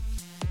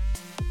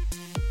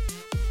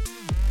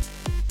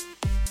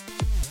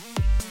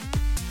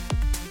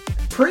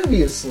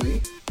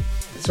previously,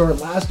 so our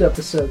last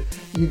episode,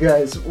 you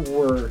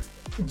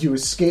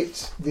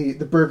escaped the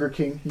Burger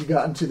King. You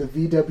got into the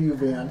VW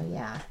van.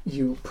 Yeah.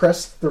 You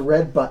pressed the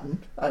red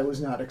button. I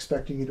was not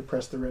expecting you to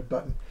press the red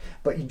button,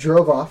 but you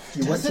drove off.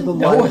 You went to the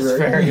library. Know us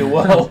very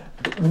well.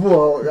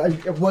 Well, I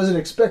wasn't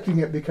expecting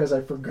it because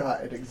I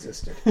forgot it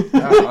existed.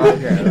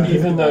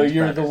 Even though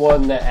you're the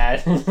one that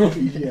added.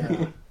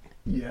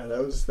 Yeah,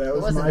 that was my bad.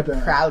 It was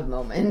a proud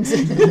moment.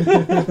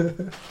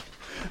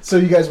 So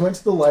you guys went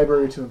to the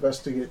library to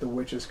investigate the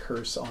witch's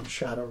curse on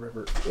Shadow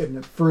River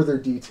in further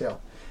detail.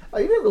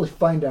 You didn't really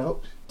find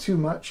out too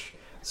much,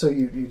 so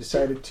you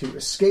decided to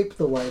escape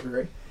the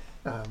library.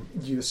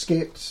 You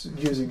escaped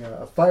using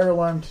a fire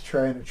alarm to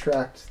try and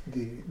attract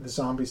the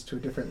zombies to a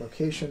different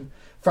location.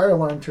 Fire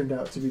alarm turned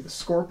out to be the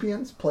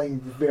scorpions playing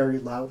very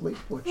loudly,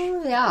 which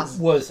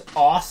was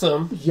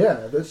awesome.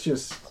 Yeah, that's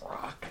just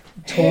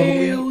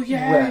totally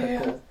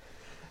radical.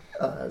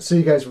 So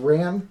you guys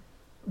ran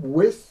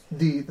with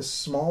the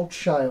small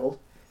child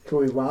who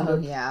we wound up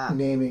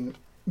naming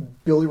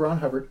Billy Ron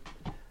Hubbard.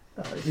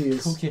 He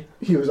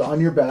was on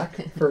your back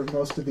for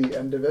most of the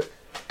end of it.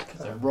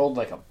 Because I rolled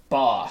like a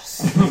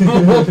boss.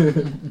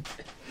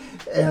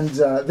 And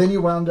then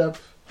you wound up...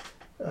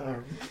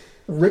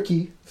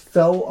 Ricky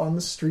fell on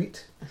the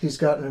street. He's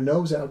gotten a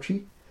nose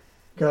ouchie.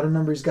 Gotta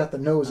remember he's got the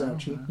nose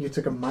ouchie. You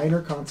took a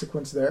minor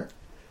consequence there.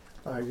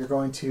 You're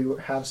going to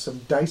have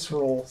some dice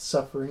roll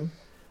suffering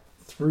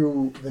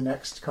through the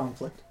next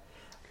conflict.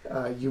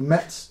 You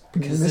met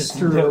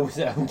Mr. Nose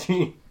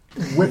ouchie.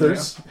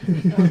 Withers.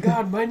 Oh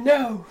God, my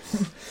nose!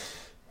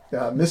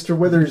 Mr.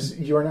 Withers,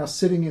 you are now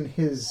sitting in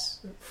his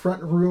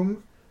front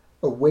room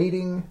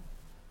awaiting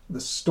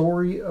the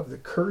story of the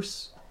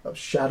curse of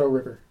Shadow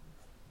River.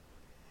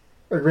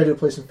 Are you ready to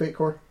play some Fate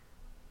Core?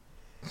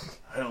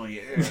 Hell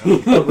yeah.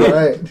 All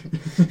right.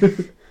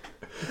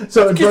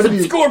 So in front of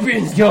you,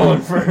 scorpions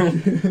going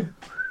for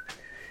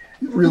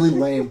really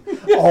lame.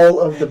 All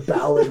of the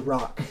ballad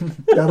rock.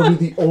 That'll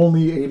be the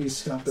only 80s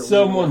stuff that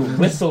someone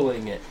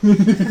whistling it.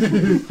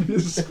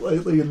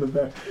 Slightly in the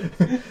back.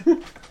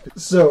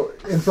 So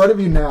in front of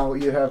you now,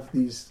 you have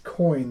these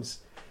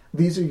coins.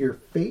 These are your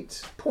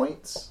fate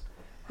points.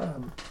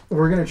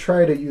 We're going to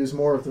try to use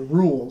more of the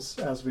rules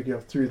as we go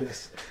through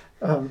this.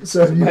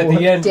 So at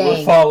the end,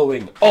 we're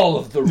following all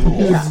of the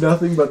rules. It's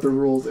nothing but the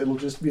rules. It'll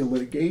just be a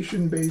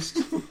litigation-based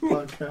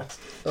podcast.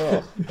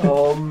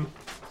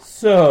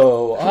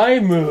 So I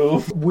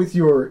move with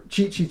your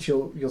cheat sheet.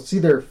 You'll see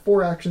there are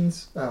 4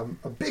 actions.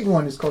 A big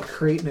one is called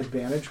Create an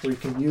Advantage, where you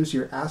can use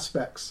your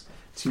aspects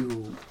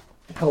to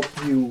help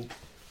you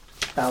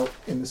out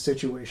in the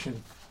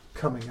situation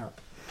coming up.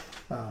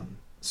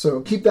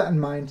 So keep that in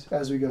mind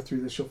as we go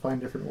through this. You'll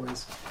find different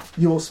ways.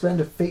 You will spend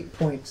a fate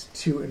point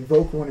to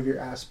invoke one of your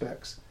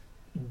aspects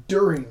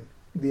during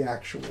the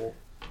actual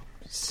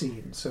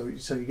scene. So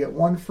you get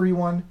one free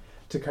one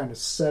to kind of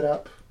set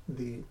up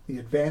the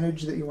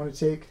advantage that you want to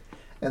take,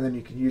 and then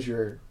you can use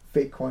your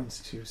fate coins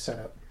to set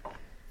up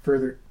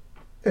further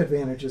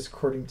advantages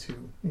according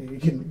to... You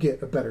can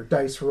get a better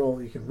dice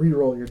roll, you can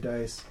re-roll your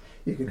dice,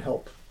 you can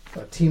help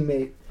a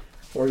teammate,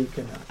 or you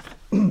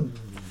can...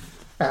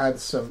 add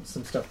some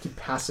stuff to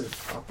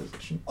passive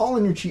opposition. All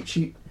in your cheat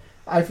sheet.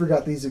 I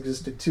forgot these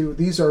existed too.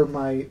 These are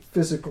my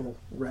physical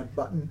red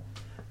button.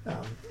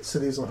 So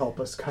these will help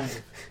us kind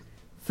of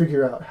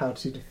figure out how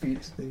to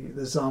defeat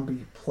the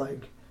zombie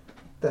plague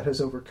that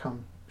has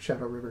overcome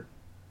Shadow River.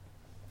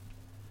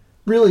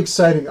 Really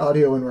exciting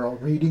audio when we're all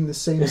reading the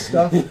same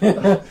stuff.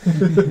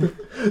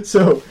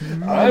 So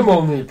I'm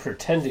only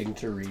pretending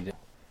to read it.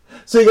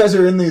 So you guys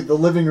are in the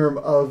living room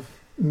of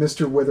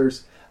Mr.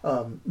 Withers.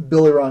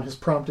 Billy Ron has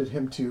prompted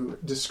him to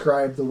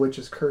describe the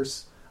witch's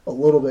curse a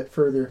little bit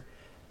further.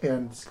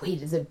 And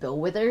wait, is it Bill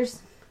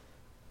Withers?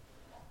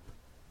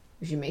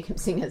 We should make him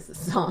sing us a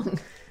song.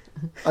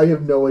 I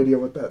have no idea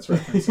what that's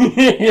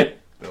referencing.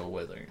 Bill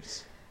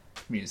Withers,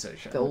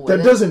 musician. Bill Withers.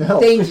 That doesn't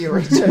help. Thank you,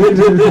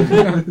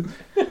 Richard.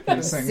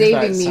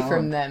 Saving me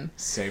from them.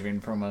 Saving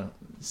from a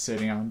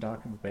sitting on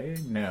dock of the bay?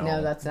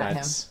 No, that's not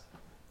him. Of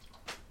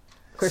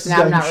course,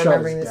 now I'm not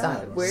remembering the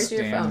song. Where's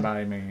your phone? Stand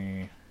by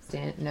me.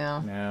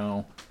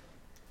 No.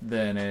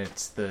 Then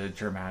it's the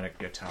dramatic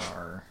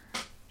guitar.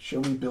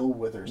 Show me Bill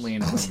Withers.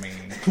 Lean on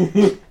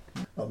me.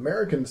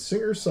 American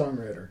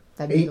singer-songwriter.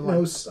 Ain't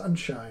No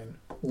Sunshine.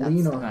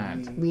 Lean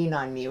on Me. Lean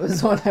on Me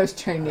was what I was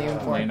trying to aim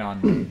for. Lean on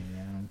Me,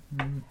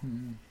 yeah.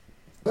 Mm-hmm.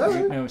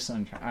 Ain't No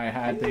Sunshine. I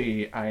had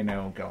the I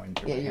know going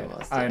through my head.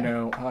 Almost, I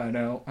know.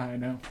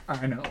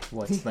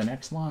 What's the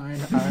next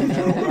line? I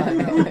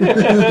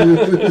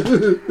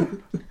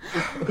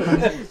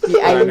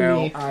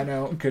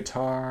know.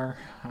 Guitar.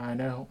 I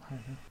know.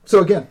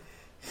 So again.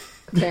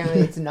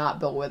 Apparently it's not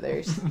Bill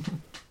Withers.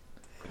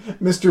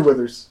 Mr.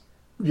 Withers.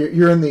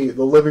 You're in the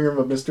living room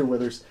of Mr.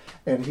 Withers,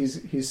 and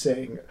he's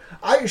saying,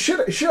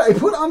 Should I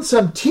put on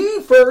some tea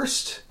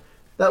first?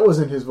 That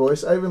wasn't his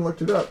voice. I even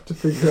looked it up to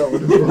figure out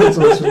what his voice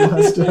was from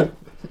last time.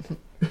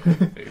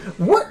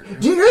 What?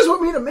 Do you guys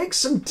want me to make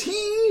some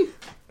tea?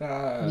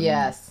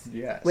 Yes.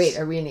 Yes. Wait,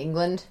 are we in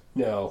England?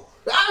 No.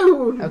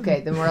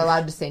 Okay, then we're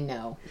allowed to say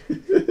no.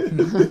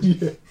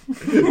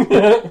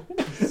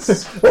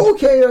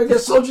 Okay, I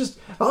guess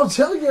I'll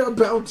tell you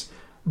about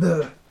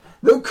the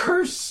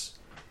curse.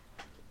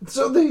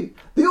 So the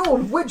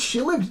old witch, she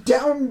lived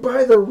down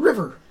by the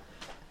river.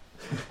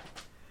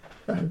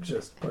 I'm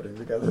just putting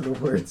together the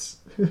words.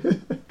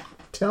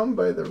 Down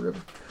by the river.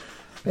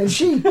 And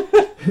she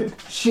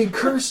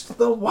cursed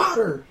the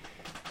water.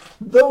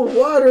 The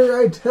water,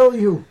 I tell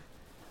you.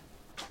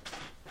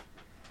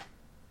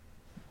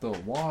 The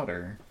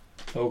water.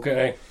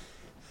 Okay.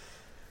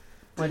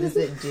 What does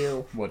it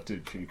do? What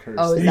did she curse?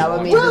 Oh, is the that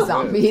what made water the with?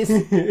 zombies?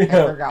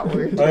 I forgot what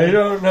we were doing. I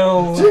don't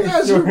know. Do you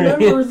guys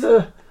remember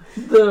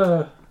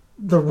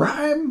the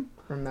rhyme?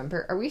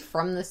 Remember? Are we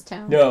from this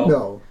town? No.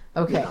 No.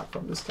 Okay. You're not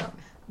from this town.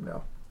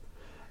 No.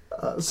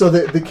 So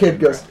the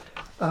kid goes,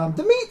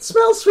 the meat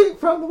smells sweet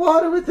from the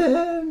water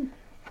within,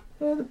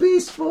 and the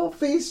beast will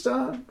feast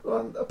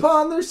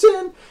upon their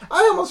sin.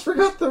 I almost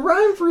forgot the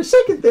rhyme for a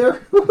second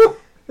there.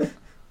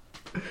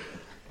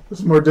 It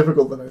was more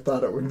difficult than I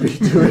thought it would be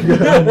doing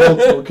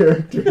multiple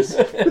characters.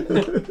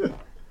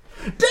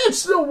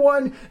 That's the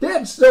one.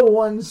 That's the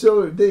one.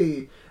 So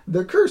the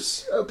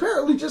curse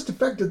apparently just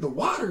affected the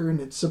water,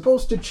 and it's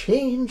supposed to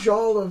change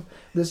all of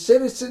the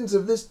citizens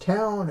of this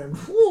town. And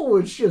whoa,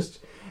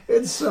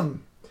 it's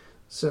some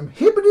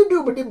hippity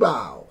doobity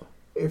bow.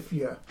 If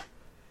you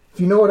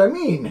know what I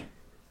mean.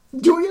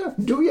 Do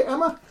you,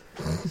 Emma?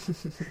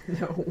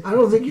 No. I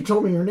don't think you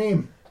told me your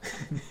name.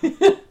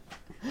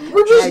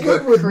 We're just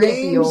good with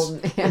creepy names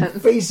old man.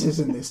 and faces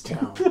in this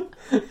town.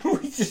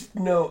 We just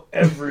know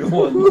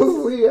everyone.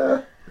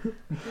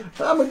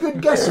 I'm a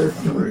good guesser.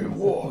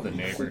 The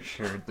neighbors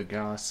shared the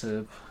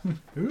gossip.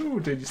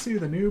 Ooh, did you see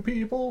the new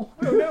people?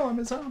 Oh no, I'm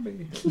a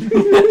zombie. Just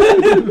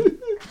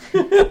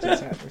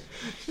had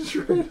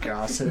to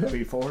gossip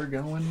before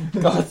going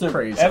Gossip.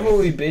 crazy. Haven't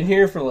we been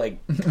here for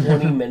like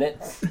 20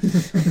 minutes?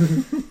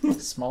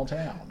 Small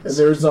towns. And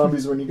there were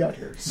zombies when you got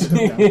here. So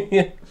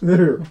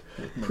they're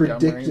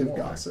predictive Montgomery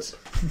gossip.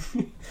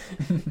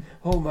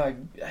 Oh my,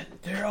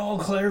 they're all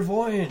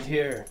clairvoyant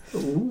here.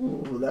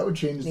 Ooh, that would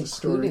change the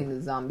story Including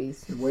the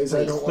zombies. in ways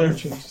I don't want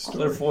to change the story.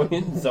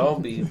 Clairvoyant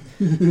zombies.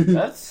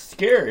 That's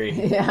scary.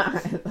 Yeah.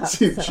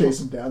 See him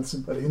chasing down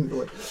somebody and go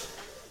like,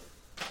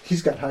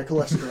 he's got high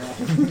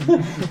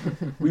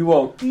cholesterol. We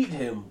won't eat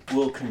him,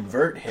 we'll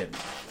convert him.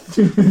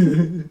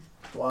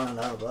 One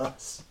of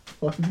us.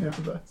 One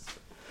of us.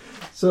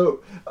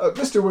 So,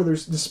 Mr.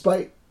 Withers,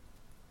 despite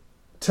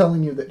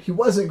telling you that he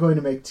wasn't going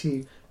to make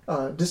tea,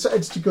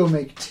 decides to go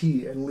make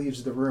tea and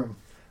leaves the room.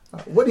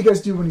 What do you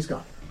guys do when he's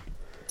gone?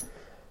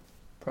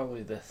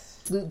 Probably this.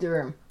 Loot the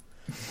room.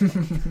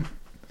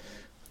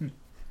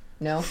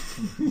 No? I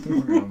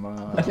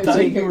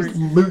thought you were...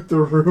 Loot the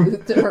room.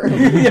 Loot the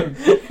room.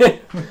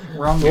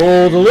 Wrong.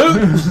 Roll the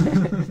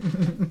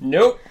loot!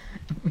 Nope.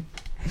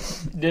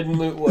 Didn't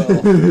loot well.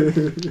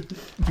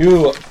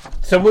 Ooh,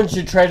 someone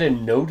should try to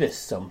notice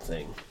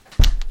something.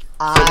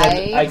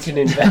 I can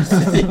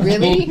investigate.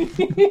 Really?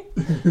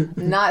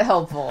 Not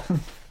helpful.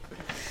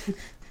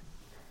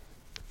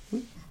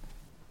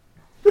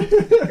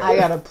 I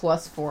got a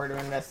 +4 to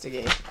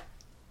investigate.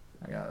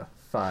 I got a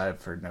 5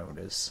 for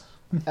notice.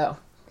 Oh.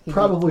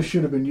 Probably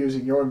should have been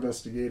using your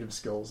investigative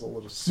skills a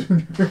little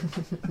sooner.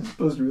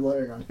 Supposed to be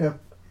relying on him.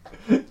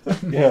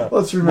 Yeah.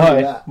 Let's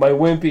remember that. My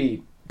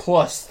wimpy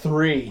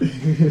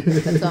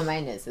 +3. That's what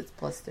mine is. It's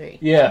 +3.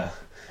 Yeah.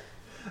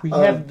 We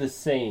have the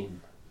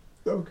same.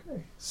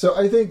 Okay. So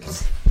I think,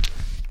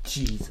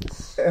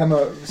 Jesus.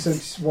 Emma,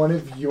 since one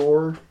of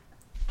your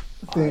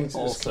things I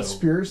is also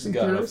conspiracy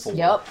got a theorists, 4.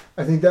 Yep.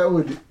 I think that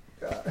would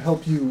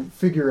help you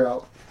figure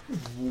out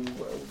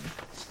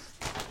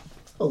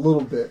a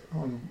little bit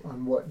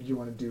on what you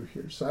want to do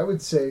here. So I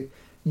would say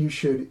you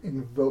should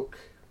invoke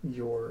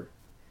your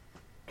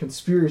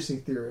conspiracy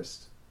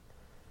theorist.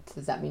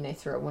 Does that mean I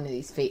throw one of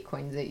these fake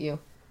coins at you?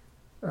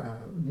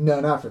 No,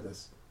 not for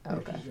this.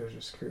 Okay. You're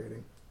just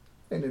creating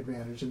an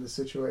advantage in the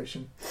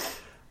situation.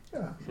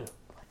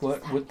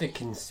 What would the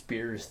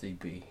conspiracy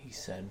be? He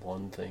said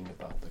one thing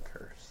about the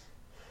curse.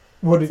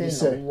 What did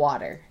It's you in say? the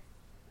water.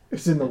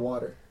 It's in the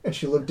water. And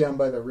she lived down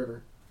by the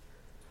river.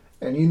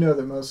 And you know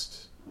that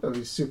most of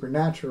these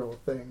supernatural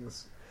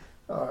things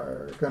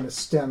are going to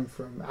stem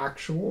from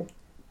actual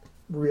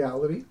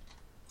reality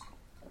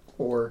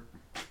or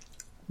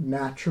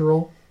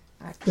natural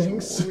Actual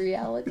things.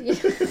 reality.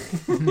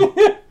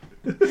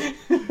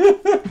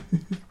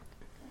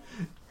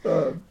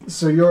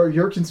 So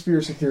your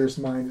conspiracy theorist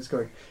mind is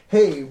going,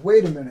 hey,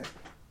 wait a minute.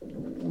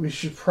 We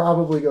should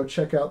probably go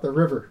check out the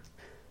river.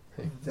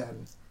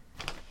 Then.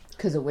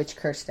 Because a witch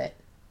cursed it.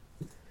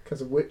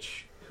 Because a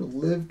witch who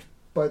lived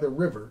by the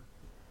river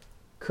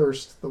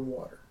cursed the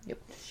water. Yep.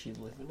 Does she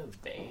live in a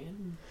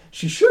van?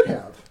 She should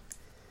have.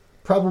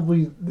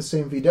 Probably the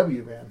same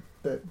VW van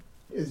that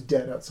is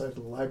dead outside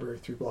the library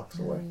 3 blocks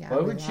away. Yeah, Why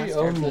we would she lost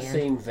our own the van.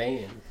 same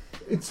van?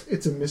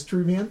 It's a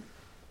mystery van.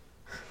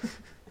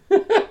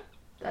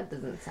 That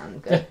doesn't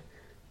sound good.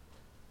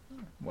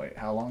 Wait,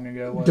 how long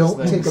ago was Don't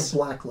this? take a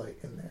black light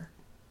in there.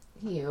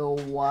 Ew.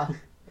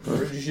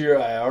 Pretty sure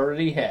I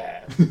already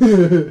have.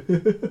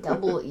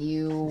 Double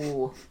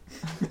ew.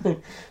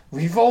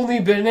 We've only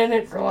been in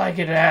it for like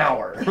an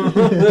hour.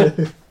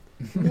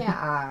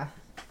 Yeah.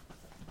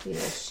 Need a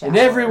shower. And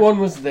everyone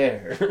was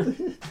there.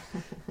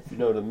 If you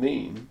know what I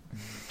mean.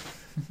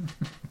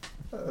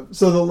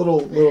 So the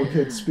little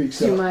kid speaks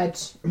Too up.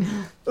 much.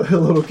 The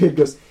little kid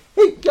goes,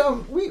 "Hey,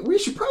 we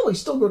should probably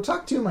still go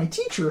talk to my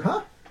teacher,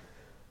 huh?"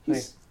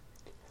 He's,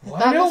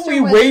 Why don't Mr.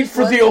 we Withers wait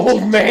for was the the old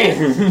teacher.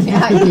 man?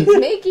 Yeah, he's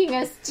making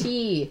us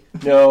tea.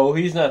 No,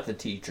 he's not the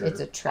teacher. It's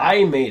a trap.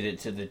 I made it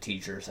to the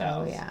teacher's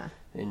house. Oh, yeah.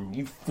 And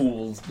you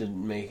fools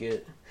didn't make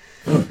it.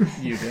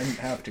 You didn't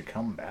have to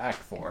come back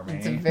for me.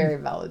 It's a very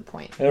valid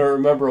point. I don't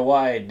remember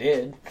why I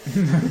did.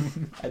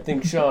 I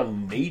think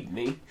Sean made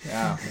me.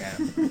 Yeah.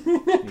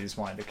 You just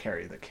wanted to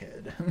carry the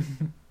kid.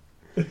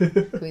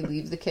 Can we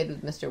leave the kid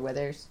with Mr.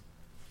 Withers?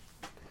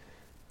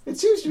 it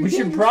seems to be We should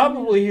dangerous.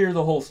 probably hear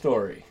the whole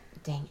story.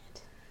 Dang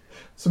it.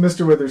 So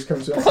Mr. Withers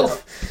comes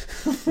out.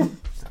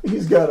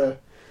 He's got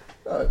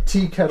a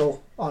tea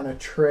kettle on a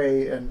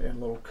tray and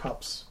little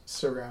cups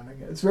surrounding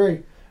it. It's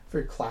very,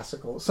 very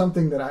classical.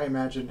 Something that I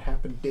imagine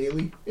happened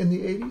daily in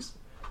the 80s.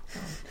 Oh,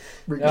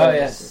 Regardless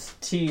yes.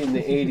 Tea in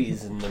the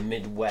 80s in the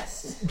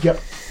Midwest. of- Yep.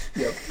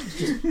 It's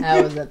just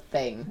That was a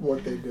thing.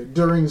 what they did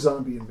during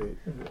zombie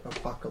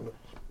apocalypse.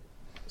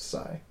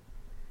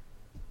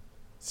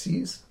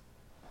 Seas.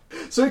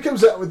 So he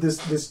comes out with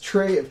this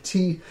tray of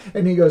tea,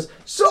 and he goes,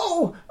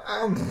 "So,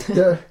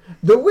 the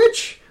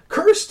witch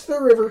cursed the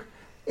river,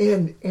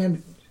 and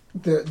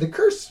the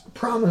curse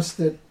promised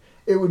that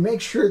it would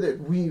make sure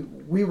that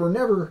we were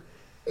never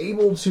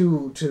able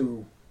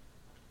to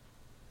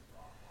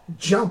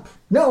jump.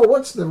 No,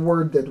 what's the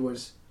word that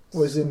was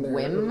in there?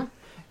 Swim?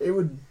 It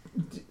would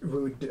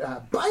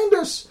bind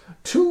us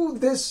to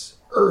this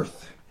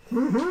earth.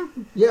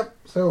 Mm-hmm. Yep.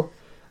 So,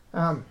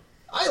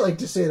 I like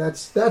to say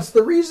that's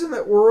the reason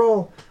that we're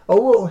all a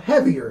little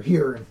heavier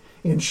here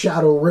in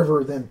Shadow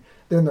River than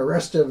the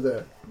rest of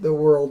the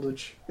world,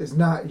 which is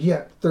not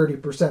yet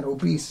 30%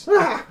 obese.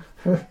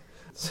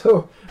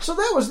 So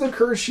that was the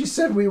curse. She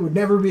said we would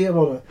never be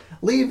able to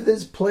leave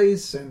this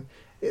place, and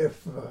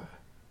if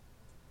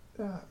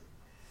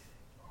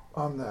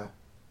on the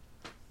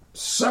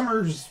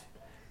summer's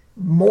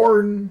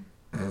morn,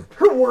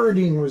 her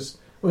wording was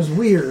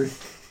weird.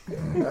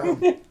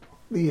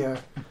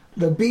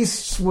 The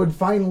beasts would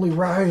finally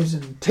rise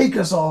and take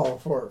us all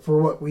for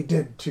what we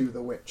did to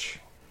the witch.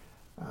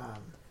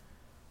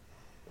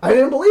 I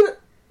didn't believe it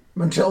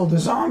until the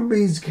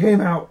zombies came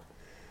out.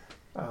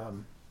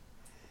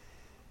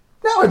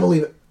 Now I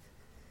believe it.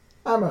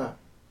 I'm a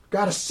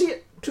gotta see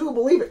it to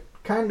believe it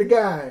kind of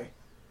guy.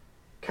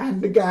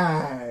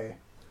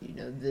 You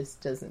know, this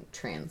doesn't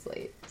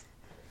translate.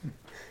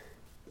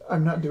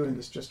 I'm not doing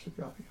this just for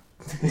the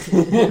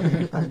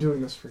audio. I'm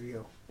doing this for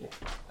you.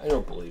 I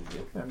don't believe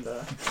you. And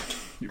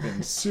You've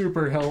been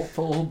super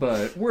helpful,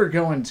 but we're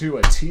going to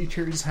a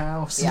teacher's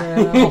house Yeah.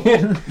 now.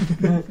 Thank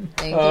you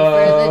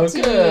for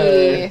the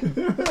Okay. tea.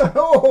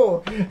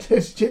 oh,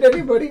 did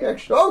anybody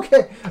actually?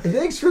 Okay,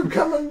 thanks for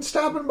coming,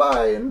 stopping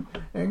by,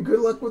 and good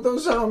luck with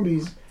those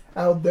zombies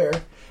out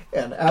there.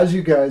 And as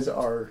you guys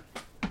are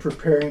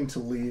preparing to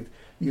leave,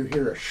 you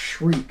hear a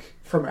shriek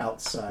from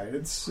outside.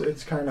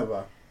 It's kind of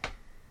a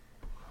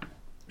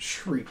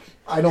shriek.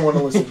 I don't want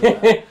to listen to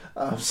that.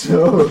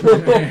 So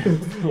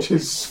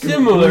just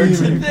Similar to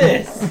screaming-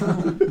 this.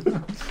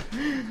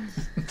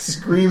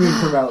 screaming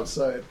from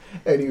outside,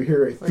 and you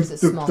hear a Where's a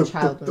small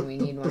child when we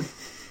need one?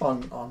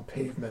 on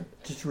pavement.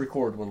 Just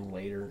record one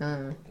later.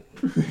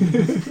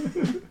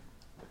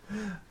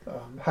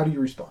 How do you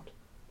respond?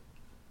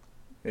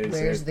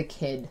 Where's the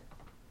kid?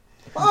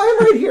 I'm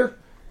right here.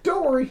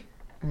 Don't worry.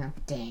 Oh,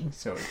 dang.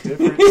 So a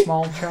different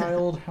small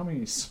child? How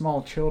many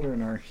small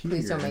children are here?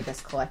 Please don't make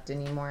us collect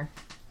anymore.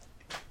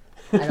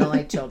 I don't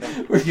like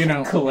children. You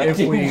know,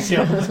 Collecting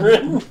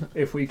children.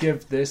 if we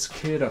give this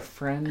kid a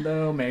friend,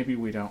 though, maybe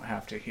we don't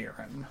have to hear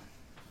him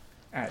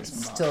as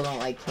much. Still don't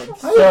like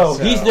kids. So,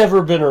 he's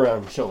never been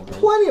around children.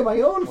 Plenty of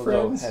my own Although,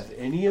 friends. have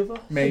any of us?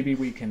 Maybe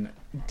we can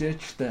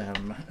ditch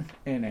them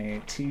in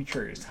a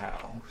teacher's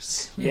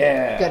house.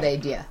 Yeah. Good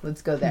idea.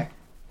 Let's go there.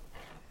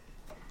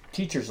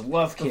 Teachers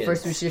love But kids.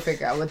 first we should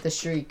figure out what the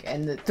shriek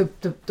and the tup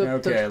tup tup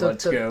Okay, tup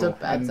let's tup go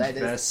tup outside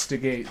is.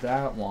 investigate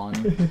that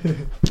one.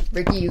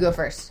 Ricky, you go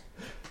first.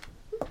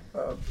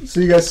 So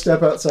you guys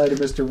step outside of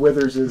Mr.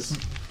 Withers'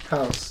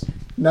 house.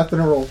 Nothing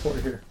to roll for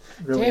here.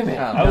 Really. Damn it.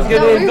 Oh, I was no.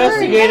 going to we were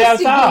investigate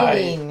outside.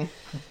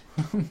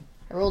 investigating.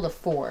 I rolled a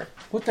 4.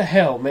 What the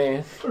hell,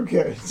 man?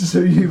 Okay, so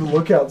you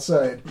look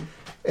outside,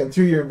 and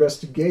through your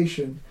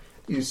investigation,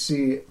 you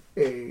see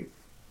a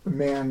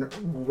man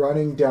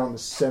running down the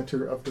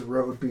center of the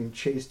road being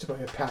chased by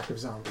a pack of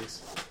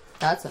zombies.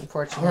 That's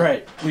unfortunate. All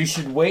right, we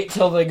should wait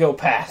till they go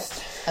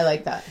past. I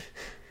like that.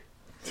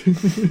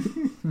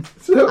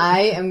 So,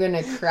 I am going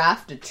to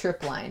craft a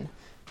trip line.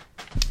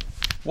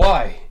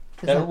 Why?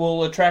 'Cause That I'm-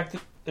 will attract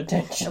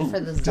attention. for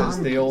the Does zombies.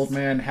 the old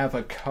man have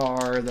a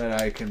car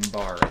that I can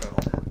borrow?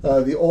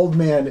 The old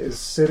man is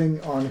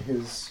sitting on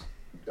his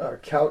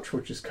couch,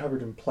 which is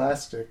covered in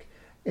plastic,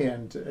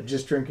 and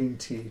just drinking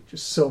tea.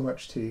 Just so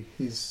much tea.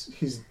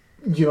 He's.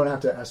 You don't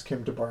have to ask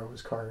him to borrow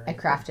his car. I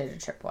crafted a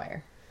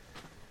tripwire.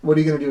 What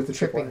are you going to do with the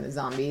Tripping tripwire? the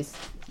zombies.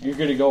 You're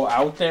gonna go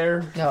out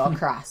there? No,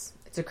 across.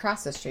 It's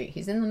across the street.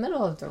 He's in the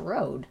middle of the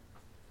road.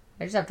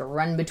 I just have to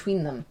run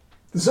between them.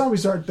 The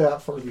zombies aren't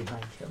that far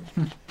behind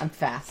him. I'm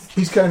fast.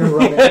 He's kind of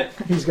running.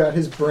 He's got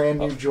his brand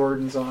new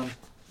Jordans on.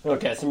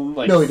 Okay, some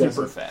like No, he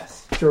super doesn't.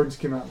 fast. Jordans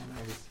came out in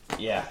the 90s.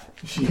 Yeah,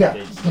 Yeah.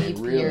 they Keep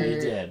really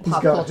your did. He's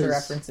pop got culture his-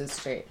 references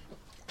straight.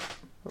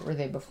 What were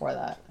they before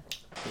that?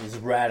 These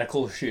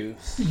radical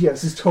shoes,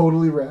 Yes, his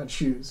totally rad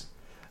shoes.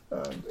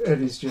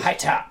 And he's just... high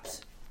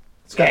tops.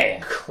 It's got Yeah.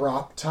 a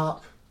crop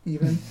top,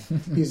 even.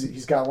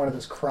 he's got one of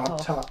those crop Oh.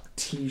 top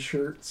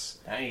T-shirts.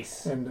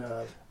 Nice. And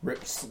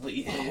Rip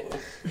sleeve.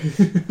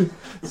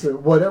 so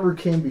whatever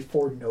came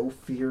before No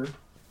Fear,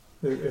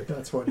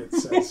 that's what it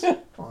says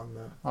on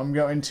the... I'm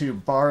going to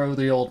borrow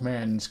the old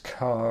man's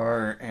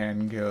car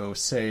and go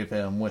save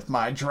him with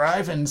my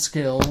driving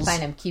skills.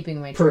 Fine, I'm keeping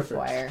my Perfect.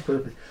 tripwire.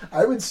 Perfect.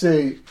 I would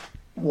say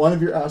one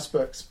of your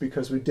aspects,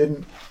 because we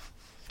didn't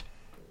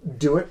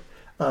do it,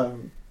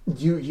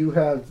 you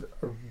have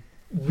a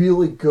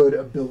really good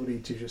ability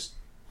to just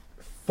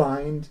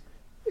find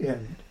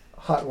and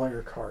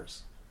hotwire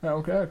cars.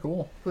 Okay,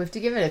 cool. We have to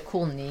give it a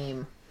cool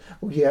name.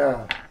 Oh,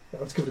 yeah,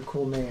 let's give it a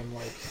cool name.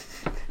 Like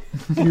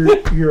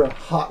you're a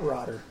hot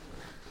rodder.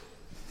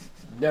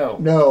 No.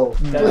 No,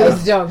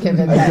 Please don't give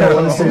it I that don't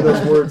want to say name.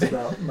 those words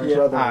about my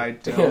brother. I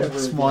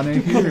don't want to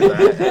hear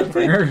that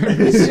ever.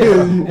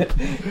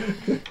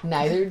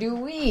 Neither do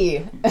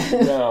we.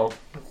 No.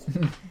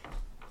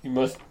 You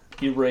must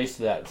erase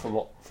that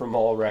from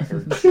all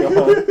records,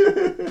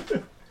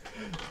 Sean.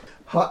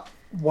 Hot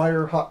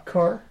wire, hot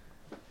car.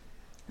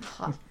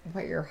 Hot,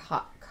 what, your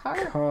hot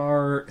car?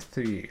 Car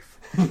thief.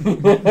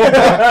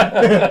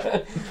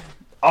 I was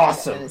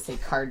Awesome. going to say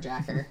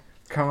carjacker.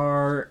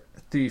 Car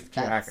thief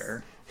That's-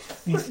 jacker.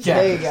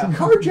 There you go.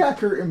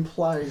 Carjacker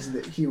implies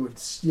that he would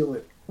steal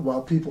it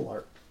while people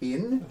are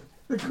in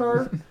the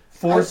car.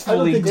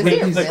 Forcefully I don't think take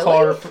Does the it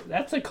car. really?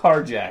 That's a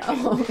carjack.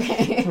 Oh,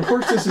 okay. Of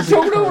course, this is a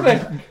Don't know what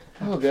carjack.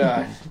 Oh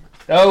god.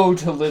 Oh,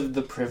 to live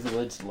the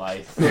privileged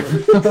life.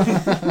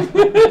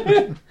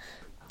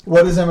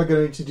 What is Emma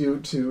going to do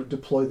to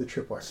deploy the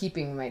tripwire?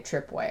 Keeping my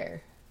tripwire.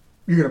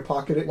 You're going to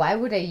pocket it? Why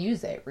would I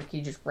use it?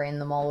 Ricky just ran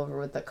them all over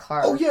with the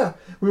car. Oh, yeah.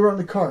 We were on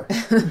the car.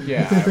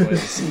 Yeah, I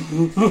was.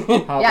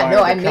 Yeah,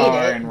 no, I made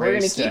it. And We're going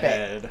to raced keep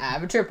ahead. it. I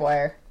have a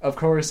tripwire. Of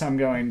course, I'm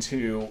going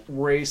to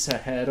race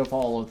ahead of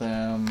all of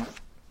them,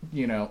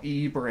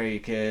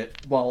 e-brake it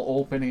while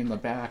opening the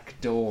back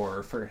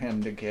door for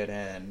him to get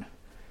in.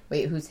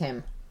 Wait, who's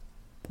him?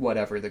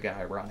 Whatever the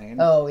guy running.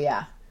 Oh,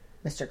 yeah.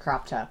 Mr.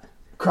 Crop Top.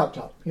 Crop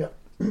top, yeah.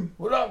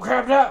 What up,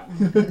 crap up?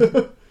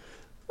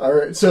 All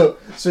right, so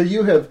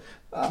you have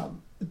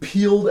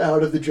peeled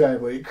out of the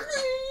driveway.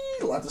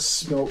 Lots of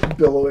smoke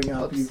billowing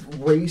up. Oops. You've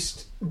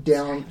raced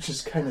down,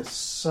 just kind of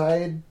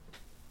side,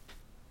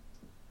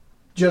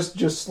 just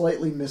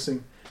slightly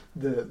missing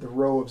the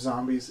row of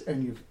zombies,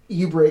 and you've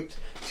e-braked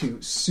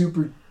to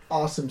super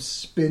awesome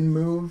spin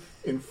move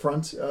in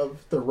front of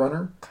the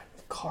runner. What kind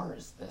of car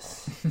is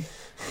this?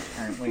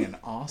 Apparently an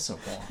awesome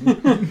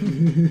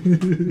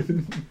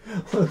one.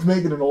 Let's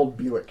make it an old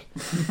Buick.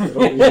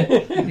 It'll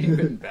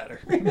Even better.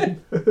 be-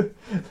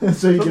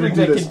 so you're Something gonna do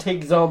that this can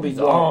take zombies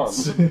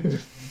once. on.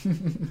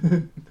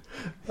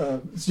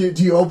 So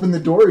do you open the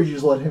door, or you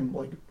just let him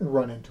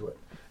run into it?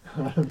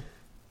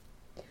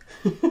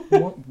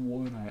 What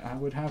would I? I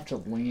would have to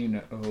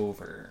lean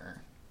over.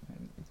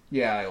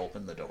 Yeah, I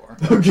opened the door.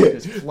 Okay.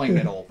 Just fling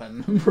it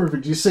open.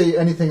 Perfect. Do you say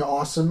anything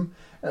awesome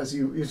as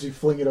you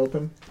fling it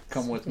open?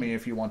 Come with me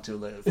if you want to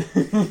live.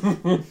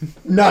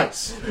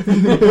 Nice.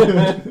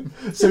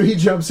 So he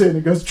jumps in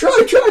and goes, drive.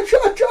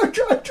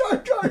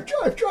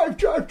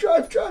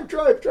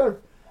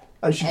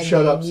 I should And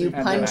shut then up. you So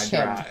And then I punch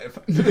him.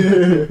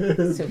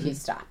 drive. So he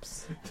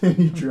stops. then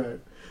you drive.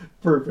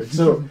 Perfect.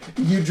 So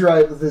you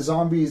drive. The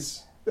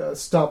zombies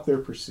stop their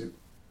pursuit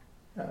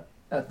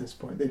at this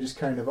point. They just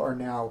kind of are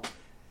now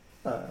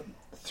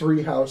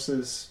 3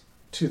 houses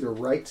to the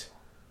right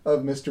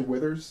of Mr.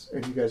 Withers,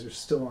 and you guys are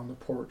still on the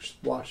porch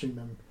watching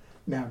them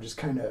now just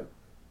kind of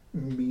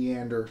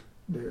meander.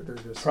 They're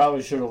just...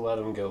 Probably should have let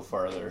him go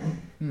farther.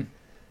 they're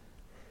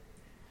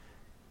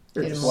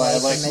Get just him Why I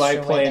away like from my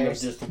Mr. plan of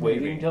Withers. just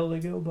waiting until they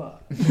go by.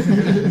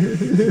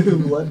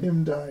 let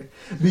him die.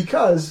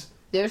 Because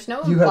There's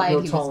no You have implied no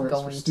he was tolerance for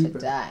going to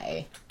stupid.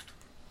 die.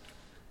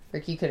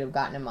 Ricky could have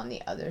gotten him on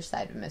the other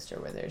side of Mr.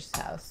 Withers'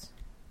 house.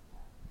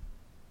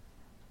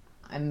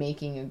 I'm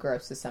making a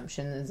gross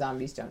assumption that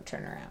zombies don't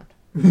turn around.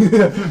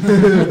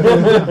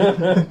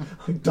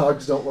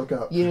 dogs don't look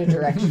up.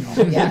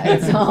 Unidirectional. Yeah,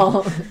 it's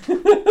all.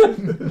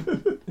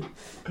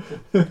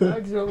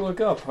 Dogs don't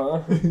look up,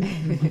 huh?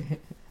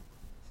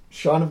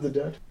 Shaun of the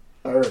Dead.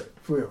 All right,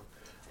 phew.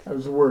 I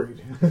was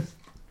worried. I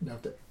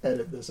have to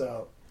edit this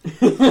out.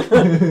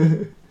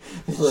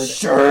 For an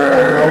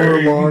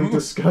hour-long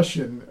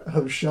discussion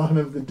of Shaun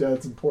of the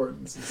Dead's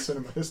importance in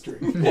cinema history.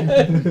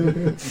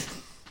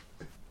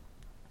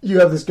 You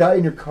have this guy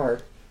in your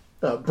car,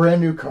 a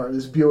brand new car,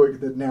 this Buick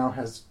that now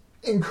has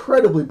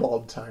incredibly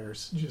bald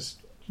tires.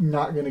 Just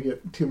not going to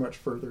get too much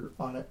further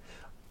on it.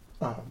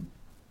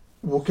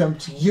 We'll come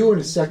to you in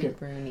a second.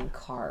 Burning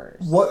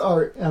cars. What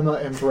are Emma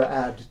and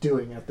Brad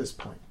doing at this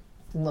point?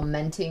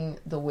 Lamenting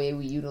the way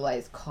we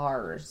utilize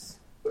cars.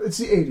 It's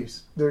the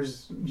 80s.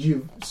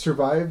 You've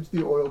survived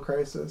the oil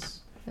crisis.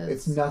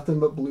 It's nothing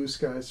but blue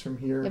skies from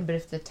here. Yeah, but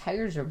if the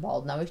tires are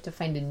bald, now we have to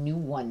find a new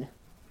one.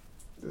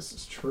 This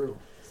is true.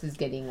 This is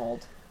getting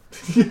old.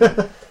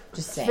 Yeah.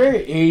 Just saying. Very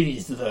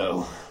 80s,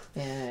 though.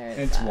 Yeah,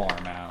 It's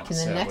warm out. Can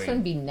the so next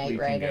one be Knight we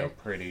Rider? Can go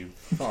pretty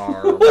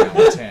far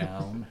around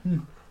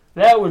town.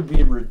 That would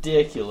be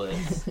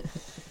ridiculous.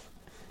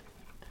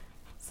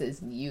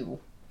 Says you.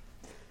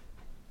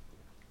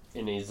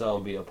 In a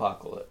zombie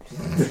apocalypse.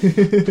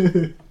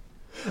 You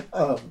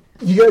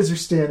guys are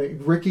standing.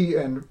 Brad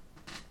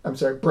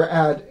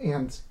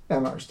and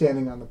Emma are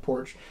standing on the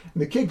porch,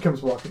 and the kid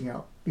comes walking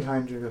out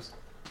behind you and goes,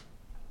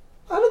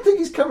 I don't think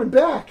he's coming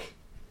back.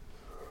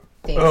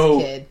 Thanks,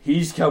 kid.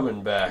 He's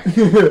coming back.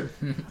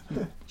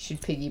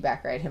 Should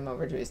piggyback ride him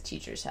over to his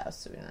teacher's house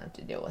so we don't have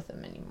to deal with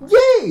him anymore.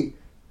 Yay!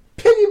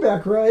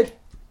 Piggyback ride.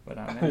 But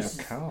I'm in a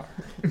car.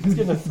 He's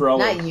gonna throw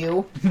Not him.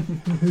 you.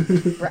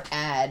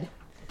 Brad.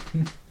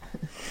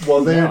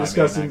 While they No, are I mean,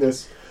 discussing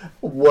this,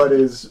 what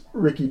is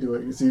Ricky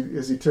doing?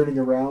 Is he turning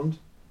around?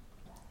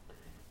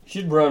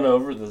 Should run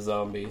over the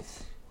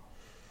zombies.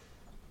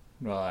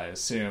 Well, I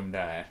assumed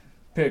I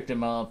picked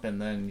him up and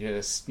then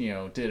just,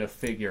 did a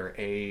figure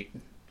 8,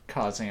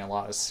 causing a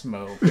lot of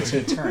smoke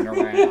to turn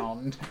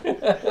around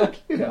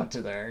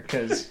into there,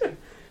 because...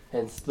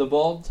 Hence the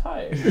bald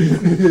tire.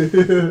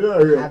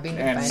 Right. Having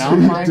to And find not a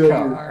my new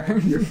car.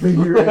 Your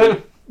figure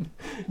 8.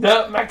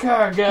 Not my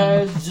car,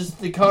 guys. Just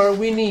the car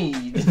we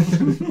need.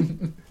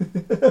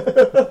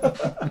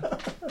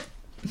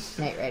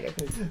 Knight Rider.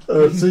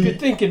 So Good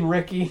thinking,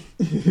 Ricky.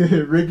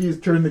 Ricky's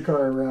turned the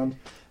car around.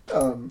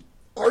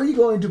 Are you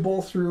going to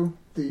bowl through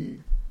the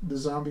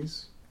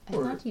zombies? I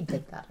thought you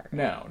did that already.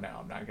 No,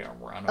 I'm not going to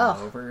run him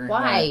Ugh, over.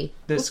 why?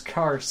 This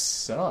car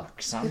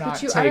sucks. I'm But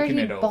not you taking already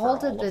it over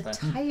balded all the of them.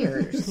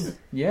 tires.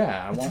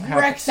 Yeah, I won't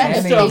Rex have and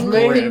any stuff, Thing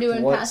man. you've been grip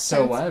doing past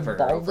tense, whatsoever.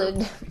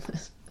 balded.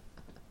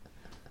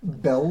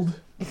 Belled?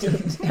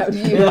 How do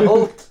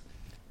you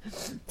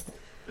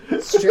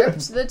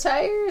stripped the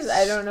tires?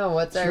 I don't know.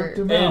 What's Stripped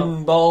our him out.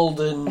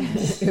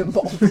 Emboldened.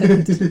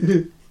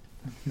 emboldened?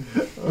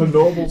 A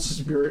noble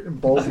spirit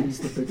emboldens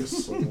the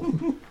biggest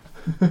soul.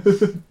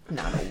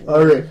 Not a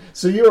All right,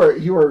 so you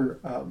are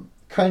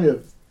kind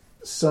of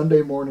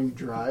Sunday morning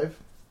drive,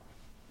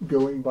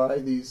 going by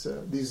these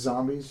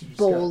zombies. You just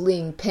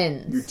bowling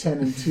pins. You're 10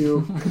 and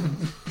 2.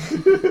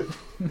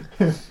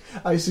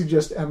 I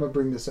suggest Emma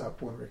bring this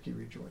up when Ricky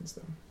rejoins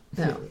them.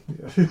 No.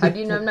 Yeah. How do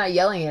you know I'm not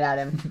yelling it at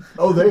him?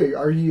 Oh,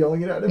 are you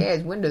yelling it at him? Yeah,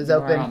 his window's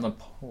We're on open. the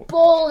porch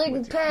Bowling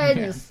with you.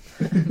 pins.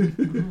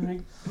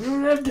 We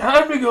don't have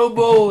time to go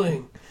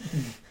bowling.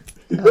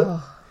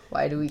 Oh,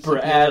 why do we keep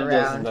Brad you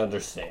doesn't around?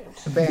 understand.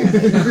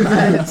 Apparently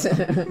not.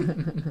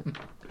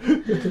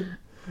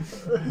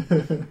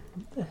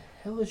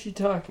 Hell is she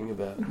talking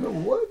about? The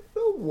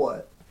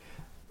what?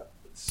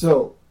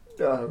 So,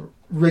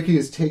 Ricky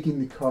is taking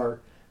the car.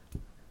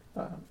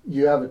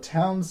 You have a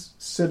town's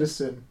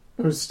citizen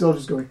who's still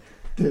just going,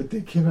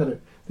 they came out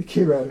of.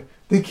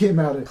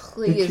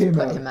 Please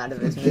put him out of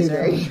his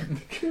misery.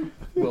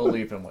 We'll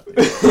leave him with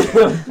the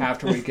old man.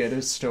 After we get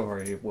his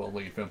story, we'll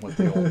leave him with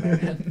the old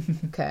man.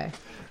 Okay.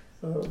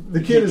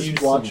 The kid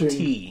is watching.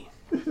 Tea.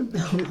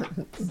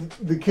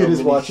 The kid How is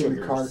many watching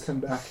the sugars? car come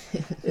back,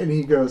 and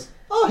he goes,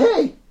 "Oh,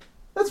 hey,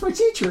 that's my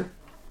teacher.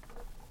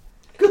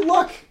 Good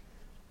luck,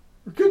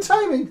 good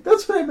timing.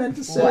 That's what I meant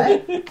to say."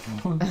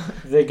 What?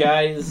 The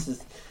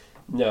guys.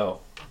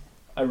 No.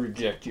 I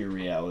reject your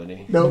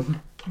reality. Nope,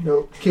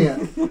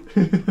 can't.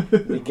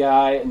 The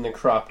guy in the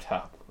crop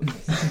top.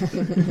 It's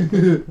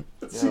the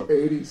No.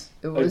 80s.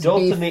 It was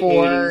Adults in the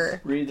before.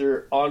 80s were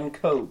either on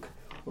coke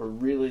or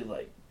really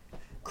like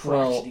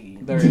Well, crusty.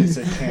 there is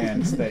a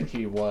chance that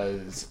he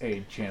was a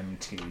gym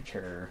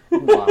teacher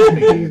while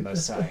being the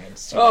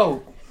science teacher,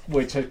 Oh,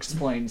 which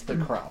explains the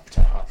crop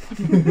top.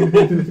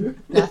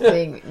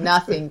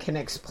 Nothing can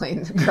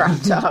explain the crop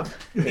top.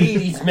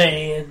 80s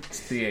man.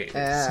 It's the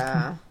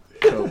 80s.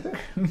 Coke.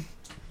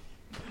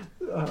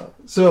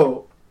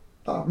 So,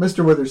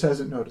 Mr. Withers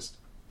hasn't noticed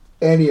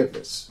any of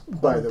this,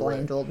 by the way.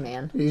 Blind old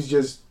man. He's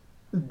just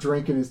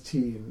drinking his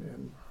tea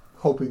and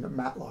hoping that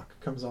Matlock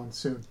comes on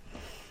soon.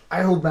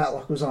 I hope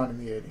Matlock was on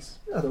in the 80s.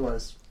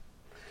 Otherwise,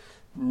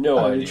 No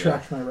I idea.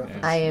 retract my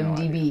reference.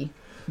 IMDb.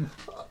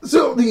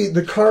 So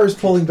the car is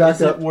pulling back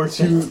Is it up worth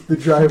to it? the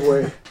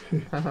driveway.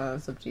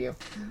 It's up to you.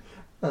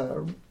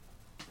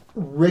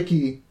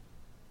 Ricky,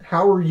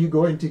 how are you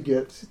going to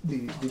get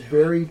the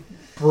very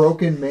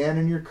broken man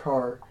in your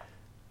car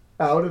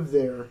out of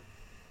there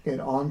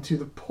and onto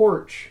the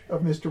porch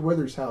of Mr.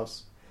 Withers'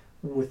 house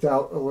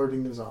without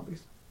alerting the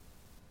zombies?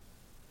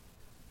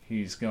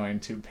 he's going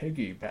to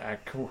piggyback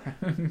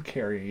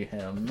carry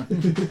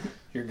him.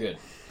 You're good.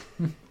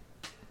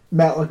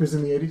 Matlock was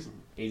in the 80s.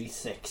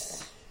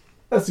 86.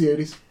 That's the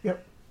 80s.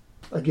 Yep.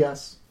 I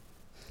guess.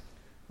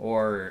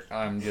 Or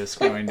I'm just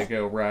going to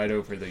go right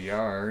over the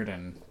yard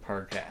and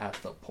park at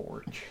the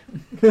porch.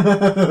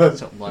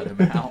 So let him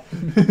out.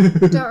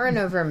 Don't run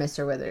over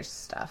Mr. Withers'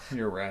 stuff.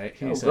 You're right.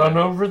 Run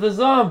over the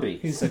zombie.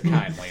 He's a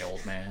kindly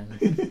old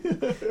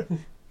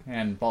man.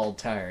 And bald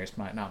tires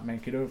might not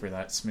make it over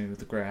that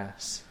smooth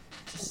grass.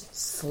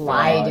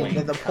 Slide Falling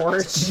into the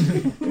porch.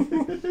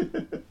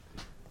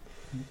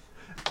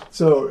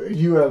 So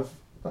you have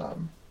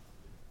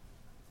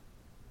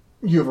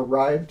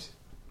arrived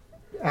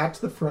at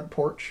the front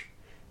porch.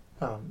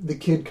 The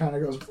kid kind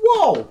of goes,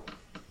 "Whoa!"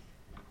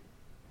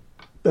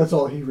 That's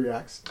all he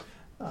reacts.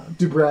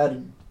 Do Brad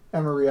and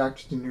Emma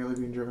react to nearly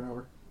being driven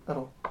over at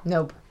all?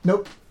 Nope.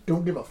 Nope.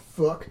 Don't give a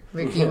fuck.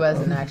 Ricky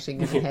wasn't actually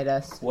going to hit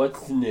us.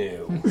 What's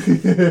new?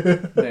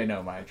 They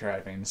know my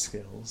driving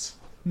skills.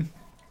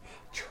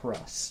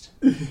 Trust.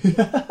 You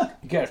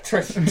gotta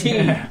trust your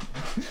team.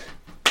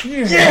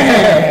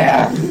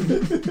 Yeah!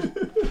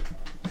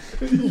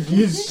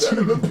 You son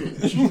of a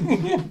bitch.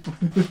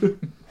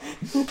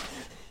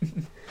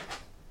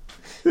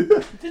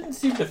 Didn't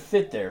seem to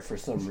fit there for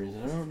some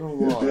reason. I don't know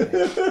why.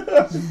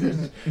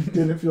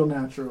 Didn't feel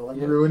natural. I'm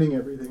ruining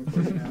everything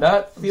for you now.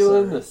 Not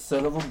feeling sorry. the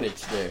son of a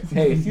bitch there.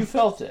 Hey, if you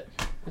felt it,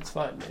 it's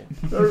fine, man.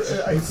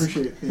 I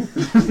appreciate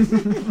it.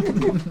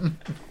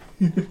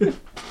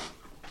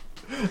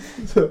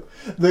 So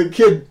the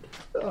kid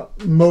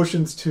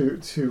motions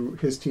to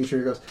his teacher.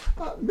 He goes,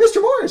 Mr.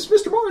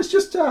 Morris,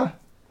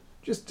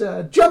 just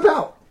jump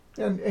out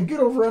and get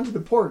over onto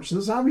the porch.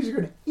 The zombies are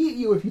going to eat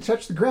you if you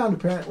touch the ground,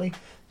 apparently.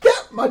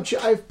 That much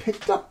I've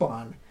picked up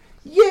on.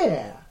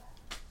 Yeah.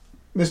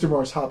 Mr.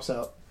 Morris hops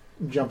out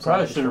and jumps out.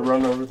 Probably should have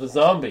run over the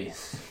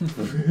zombies.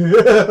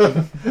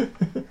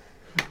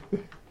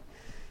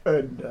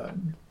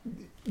 And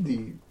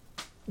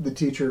the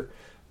teacher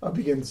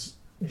begins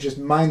just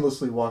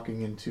mindlessly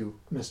walking into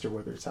Mr.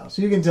 Withers' house.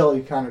 So you can tell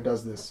he kind of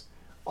does this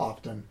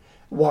often.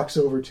 Walks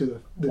over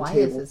to the Why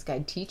table. is this guy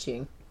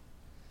teaching?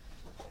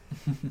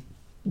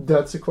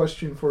 That's a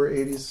question for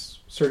 80s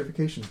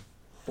certification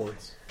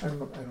boards. I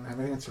don't have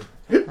an answer.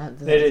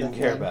 They didn't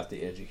care about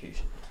the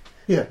education.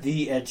 Yeah.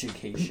 The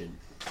education.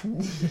 They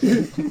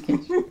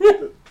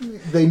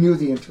knew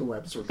the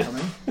interwebs were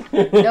coming.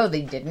 No,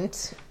 they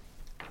didn't.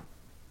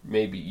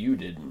 Maybe you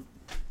didn't.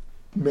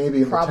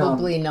 Maybe in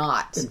Probably the town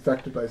not.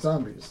 infected by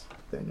zombies.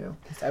 They knew.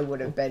 I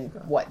would have been,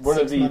 what, One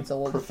of 6 the months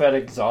old?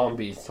 prophetic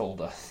zombies told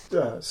us.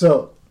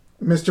 So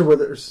Mr.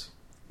 Withers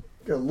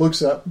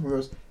looks up and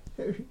goes,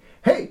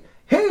 Hey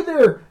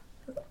there!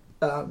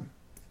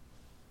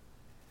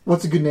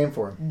 What's a good name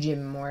for him?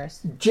 Jim Morris.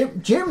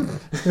 Jim?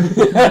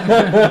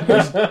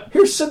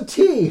 Here's some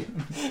tea.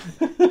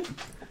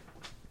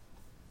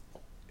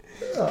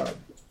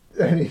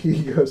 And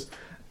he goes,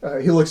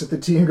 he looks at the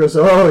tea and goes,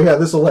 oh yeah,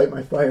 this will light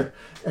my fire.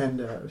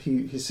 And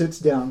he sits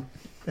down,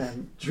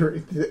 and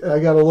I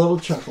got a little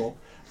chuckle.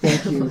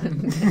 Thank you.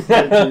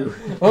 Thank you.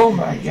 Oh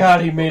my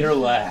god, he made her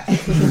laugh.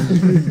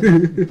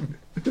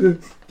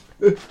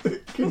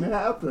 It can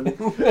happen.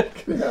 It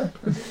can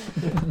happen.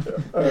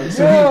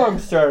 Now I'm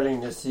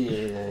starting to see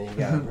it. And he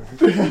got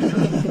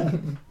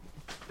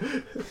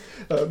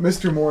her.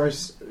 Mr.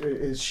 Morris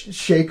is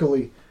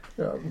shakily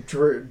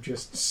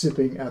just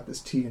sipping at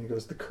this tea, and he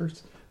goes, the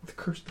curse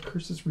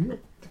is real.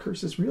 The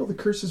curse is real. The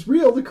curse is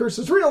real. The curse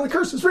is real. The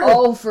curse is real.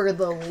 Oh, for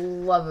the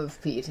love of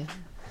Pete.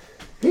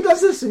 He does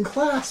this in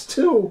class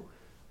too,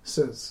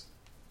 says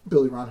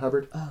Billy Ron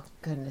Hubbard. Oh,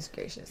 goodness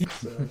gracious.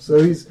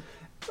 So he's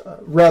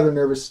rather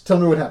nervous. Tell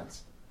me what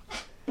happens.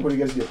 What do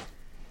you guys do?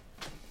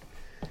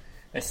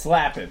 I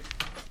slap him.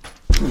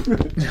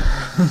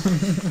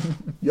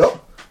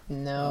 Yup.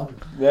 No.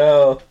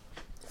 No.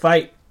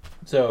 Fight.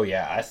 So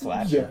yeah, I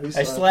slap Yeah, him. you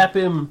I slap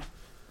him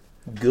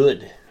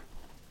good.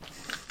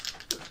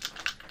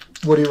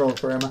 What are you rolling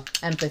for, Emma?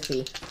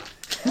 Empathy.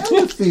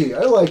 Empathy.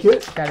 I like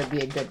it. Gotta be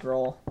a good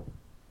roll.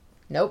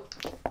 Nope.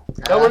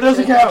 That one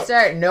doesn't count.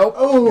 Start. Nope.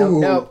 Oh.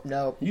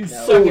 Nope. You nope.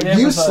 suck at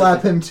You empathizing.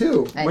 slap him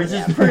too. Which is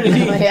Yeah.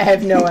 pretty. I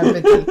have no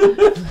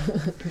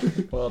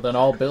empathy. Well, then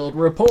I'll build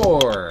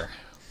rapport.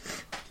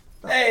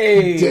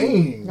 Hey!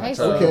 Dang. Nice.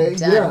 Okay.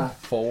 Done. Yeah.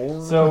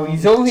 4. So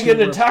he's only going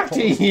to talk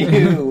to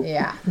you.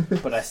 Yeah.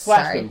 But I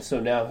slapped Sorry. him, so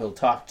now he'll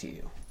talk to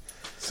you.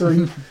 So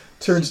he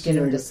turns Get to you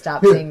him and to goes,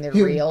 stop "Here, saying they're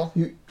real."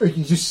 You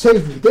just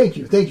saved me. Thank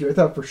you. I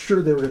thought for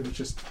sure they were going to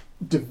just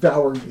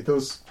devour me.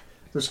 Those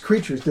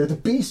creatures. They're the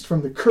beast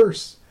from the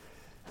curse.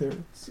 They're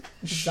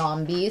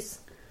Zombies.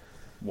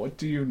 What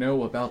do you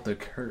know about the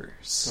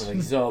curse?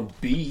 Like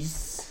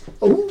zombies.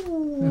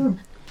 Oh.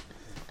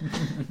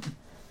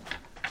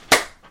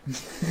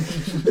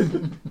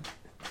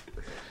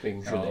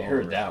 Making sure they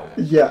heard that one.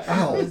 Yeah.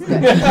 Ow.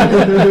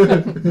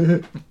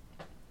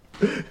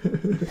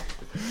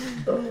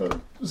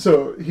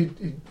 So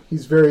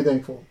he's very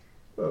thankful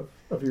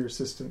of your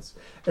assistance,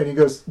 and he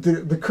goes,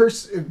 the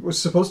curse, it was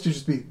supposed to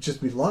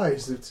just be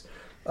lies. It's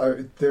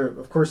there,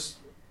 of course.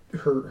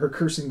 her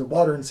cursing the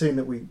water and saying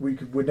that we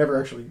would never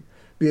actually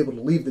be able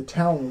to leave the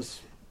town was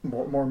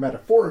more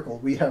metaphorical.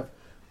 We have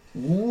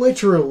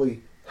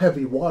literally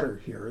heavy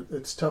water here.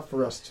 It's tough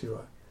for us to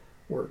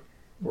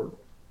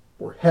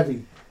we're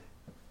heavy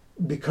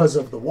because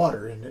of the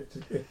water, and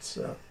it's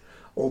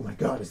oh my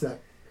God, is that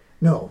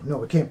no,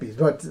 it can't be.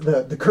 But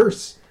the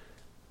curse,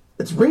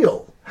 it's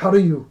real. How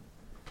do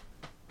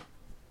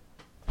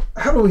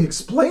we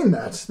explain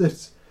that?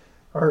 That's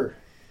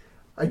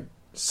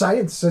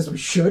science says we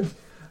should.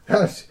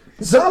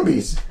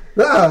 Zombies.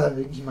 You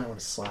might want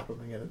to slap him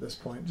again at this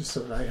point, just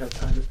so that I have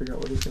time to figure out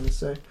what he's going to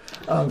say.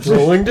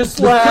 Rolling to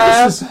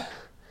slap.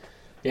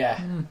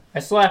 Yeah, I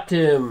slapped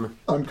him.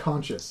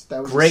 Unconscious.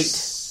 That was Great.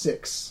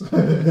 6.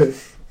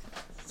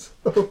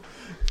 So,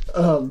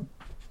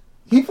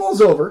 he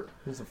falls over.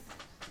 It was a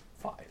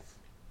 5.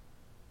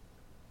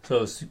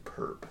 So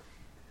superb.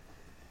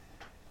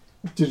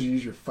 Did you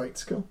use your fight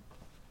skill?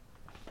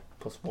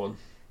 +1.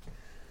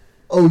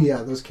 Oh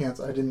yeah, those counts.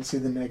 I didn't see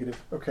the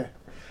negative. Okay.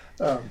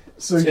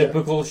 So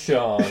Typical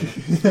Sean.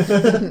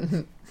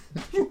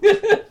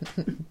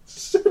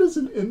 Said as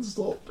an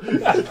insult.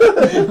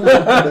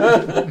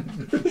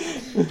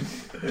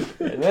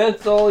 And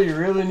that's all you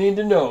really need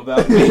to know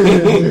about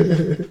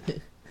me.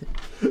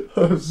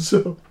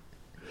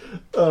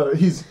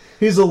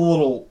 He's a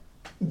little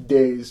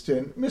dazed,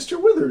 and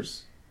Mr.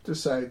 Withers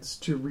decides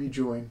to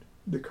rejoin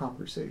the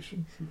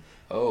conversation.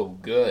 Oh,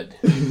 good.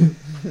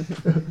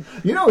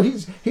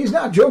 He's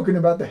not joking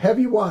about the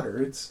heavy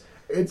water.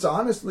 It's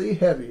honestly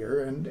heavier,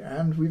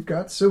 and we've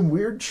got some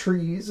weird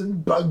trees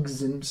and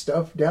bugs and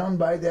stuff down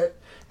by that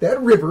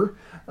river,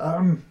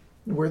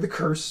 where the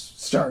curse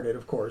started,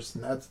 of course,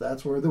 and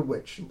that's where the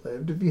witch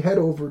lived. If you head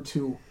over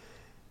to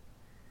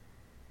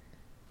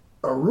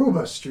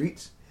Aruba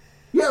Street,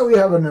 yeah, we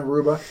have an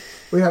Aruba,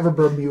 we have a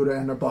Bermuda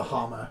and a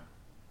Bahama,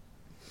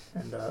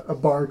 and a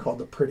bar called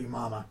the Pretty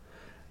Mama,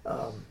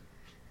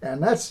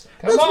 and that's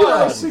what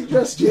I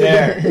suggest you.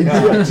 There,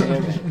 God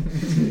damn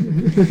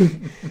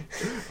it.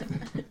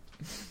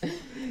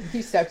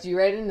 He sucked you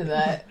right into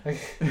that. I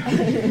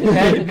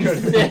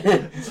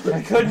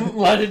couldn't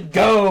let it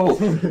go.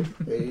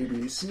 A,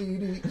 B, C,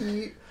 D,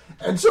 E.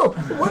 And so,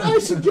 what I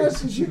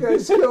suggest is you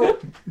guys go.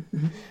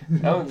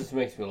 That one just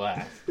makes me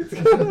laugh.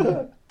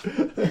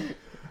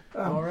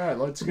 All right,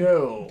 let's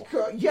go.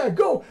 Go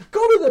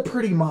to the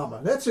Pretty Mama.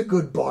 That's a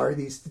good bar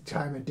these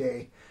time of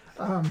day.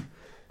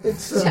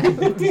 It's Time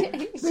of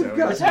day. they've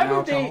got time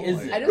of day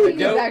is- I don't think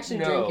he's don't actually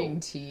know. drinking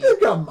tea. they've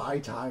got Mai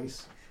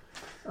Tais.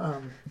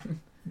 Maui's.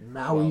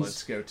 Well,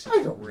 let's go to I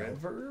the don't know.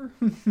 river.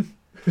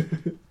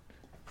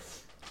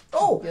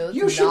 Oh, Yeah, let's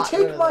you should not go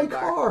take to my the bar.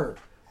 car.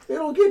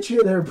 It'll get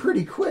you there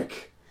pretty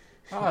quick.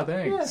 Ah,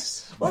 thanks.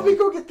 Yes. Let me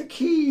go get the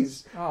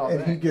keys. Oh, and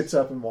he thanks. gets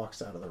up and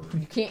walks out of the room.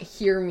 You can't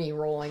hear me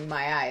rolling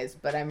my eyes,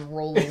 but I'm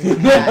rolling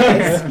my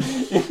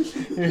eyes.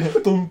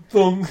 Thunk,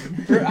 thunk.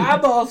 Her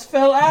eyeballs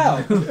fell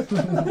out.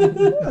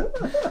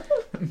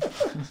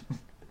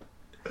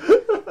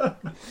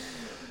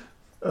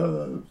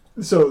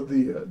 So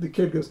the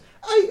kid goes,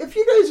 if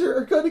you guys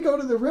are going to go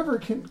to the river,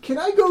 can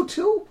I go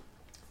too?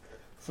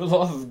 For the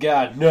love of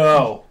God,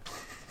 no.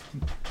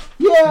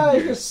 Yeah, I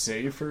You're guess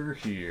safer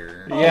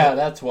here. Yeah,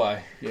 that's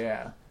why.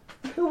 Yeah.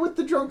 with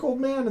the drunk old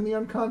man and the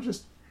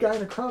unconscious guy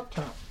in a crop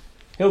top.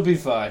 He'll be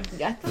fine.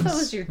 I thought that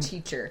was your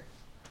teacher.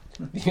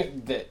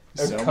 The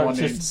Someone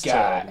unconscious needs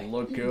guy. to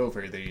look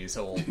over these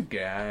old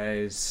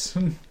guys.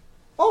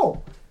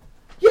 Oh,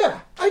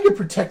 yeah, I can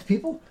protect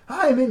people.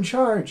 I'm in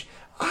charge.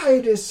 I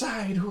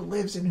decide who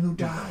lives and who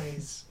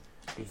dies.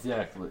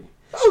 Exactly.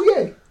 Oh,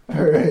 yay.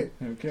 All right.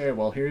 Okay,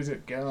 well, here's a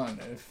gun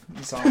if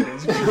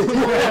zombies.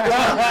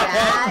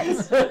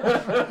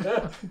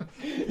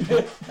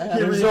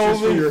 There's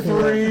only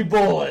 3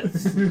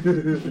 bullets.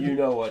 You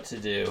know what to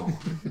do.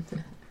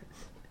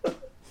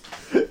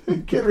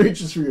 Kid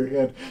reaches for your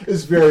hand.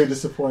 Is very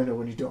disappointed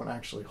when you don't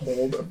actually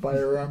hold a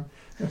firearm.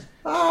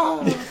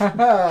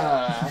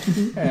 Ah!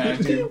 And I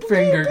do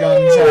finger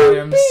guns at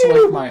him,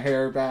 slick my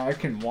hair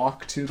back, and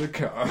walk to the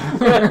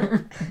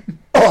car.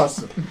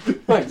 Awesome.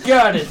 My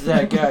God, is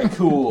that guy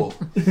cool?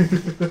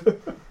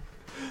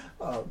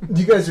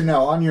 You guys are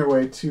now on your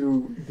way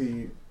to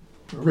the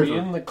Are we river.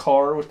 in the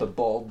car with the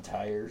bald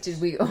tires?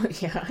 Did we? Oh,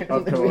 yeah, I don't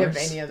Of think we have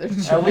course. any other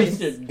choice. At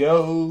least it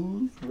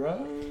goes,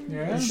 right?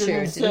 Yeah.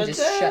 Sure, it didn't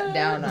just shut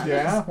down on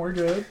Yeah, us. we're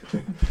good.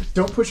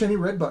 Don't push any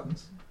red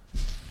buttons.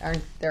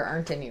 There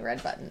aren't any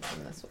red buttons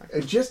in this one.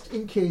 Just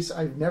in case,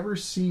 I've never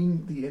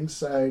seen the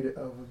inside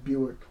of a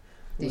Buick.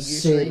 They with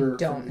usually Sabre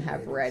don't from the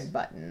have 80s. red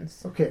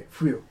buttons. Okay,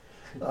 phew.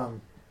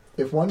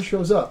 If one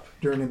shows up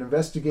during an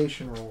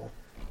investigation roll,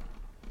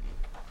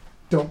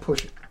 don't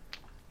push it.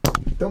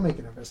 Don't make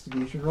an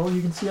investigation roll.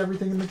 You can see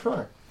everything in the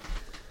car.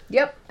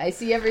 Yep, I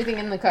see everything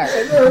in the car.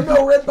 And there are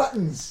no red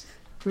buttons.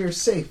 We are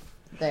safe.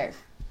 There.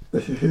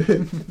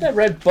 That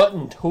red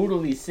button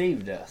totally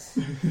saved us.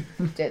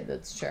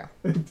 That's true.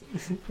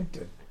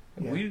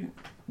 Yeah.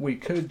 We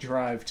could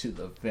drive to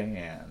the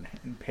van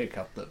and pick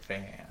up the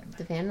van.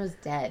 The van was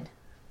dead.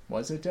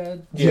 Was it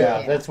dead? Yeah,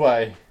 Yeah. that's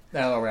why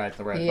Oh, right,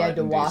 the red He had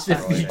to button walk The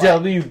destroyed it.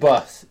 VW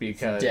bus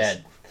Because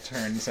dead.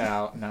 turns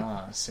out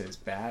NOS is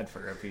bad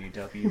for a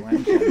VW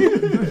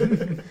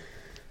engine.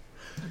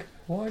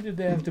 Why did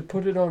they have to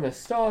put it on a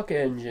stock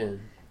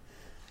engine?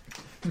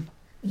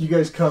 You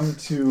guys come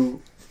to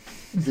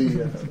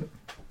the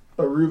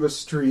Aruba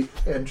Street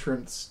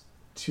entrance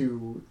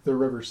to the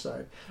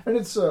riverside. And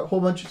it's a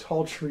whole bunch of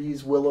tall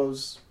trees,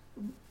 willows,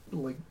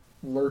 like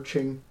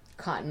lurching.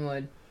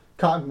 Cottonwood.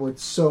 Cottonwood,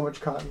 so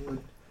much cottonwood.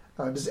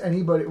 Does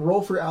anybody...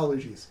 Roll for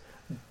allergies.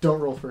 Don't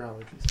roll for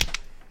allergies.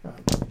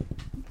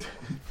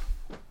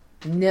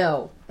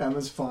 No.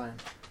 Emma's fine.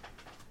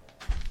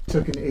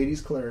 Took an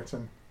 80s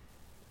Claritin.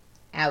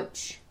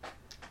 Ouch.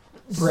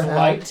 Brad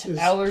Slight is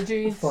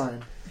allergies?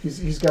 fine.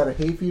 He's got a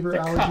hay fever The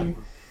allergy. cotton.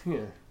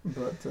 Yeah.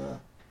 But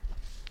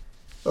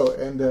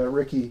and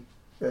Ricky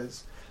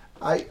is.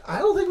 I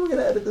don't think we're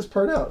gonna edit this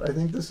part out. I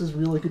think this is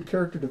really good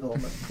character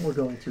development we're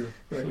going through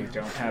right You now.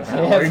 don't have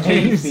I have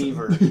hay allergies.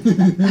 fever.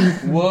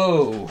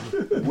 Whoa.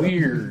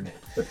 Weird.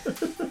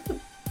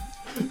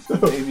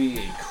 Maybe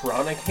a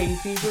chronic hay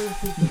fever?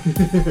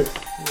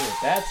 What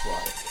that's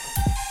like.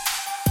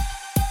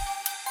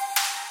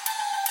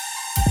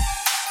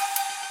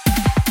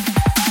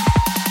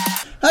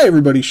 Hi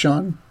everybody,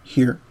 Sean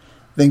here.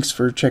 Thanks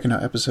for checking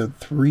out episode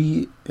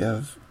 3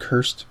 of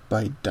Cursed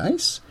by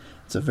Dice.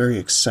 It's a very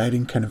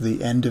exciting kind of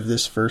the end of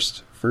this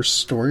first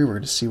story. We're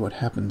going to see what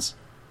happens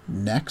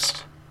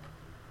next.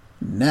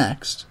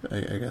 Next,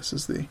 I guess,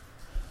 is the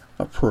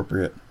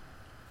appropriate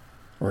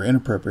or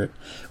inappropriate.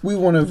 We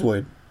want to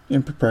avoid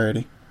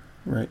impropriety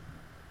right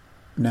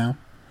now.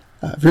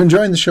 If you're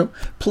enjoying the show,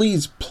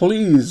 please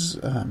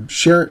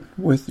share it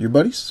with your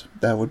buddies.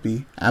 That would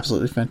be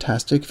absolutely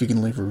fantastic. If you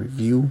can leave a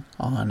review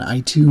on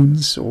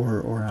iTunes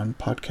or on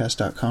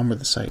podcast.com where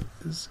the site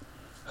is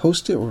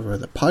hosted or where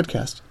the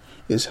podcast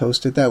is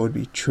hosted, that would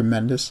be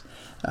tremendous.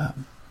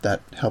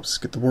 That helps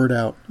get the word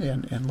out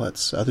and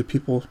lets other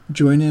people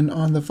join in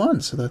on the fun.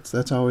 So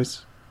that's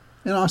always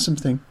an awesome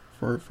thing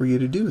for you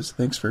to do. So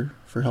thanks for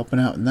helping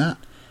out in that.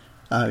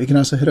 You can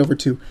also head over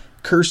to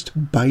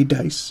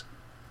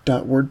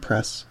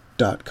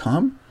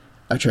cursedbydice.wordpress.com.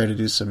 I try to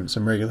do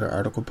some regular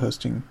article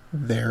posting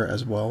there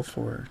as well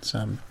for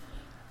some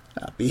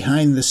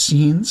behind the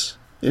scenes,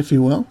 if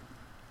you will,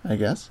 I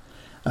guess.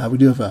 We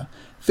do have a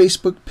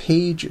Facebook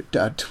page,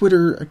 a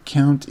Twitter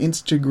account,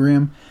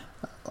 Instagram,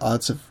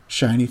 lots of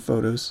shiny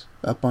photos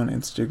up on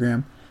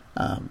Instagram.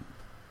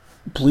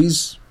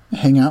 Please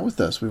hang out with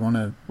us. We want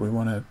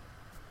to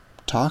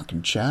talk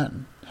and chat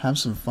and have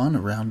some fun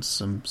around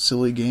some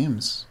silly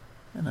games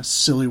in a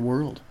silly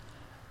world,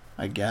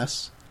 I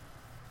guess.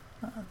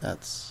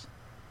 That's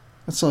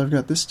all I've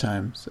got this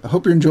time. So I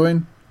hope you're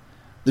enjoying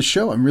the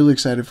show. I'm really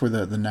excited for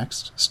the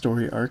next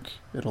story arc.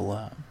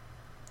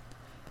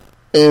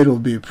 It'll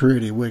be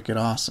pretty wicked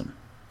awesome.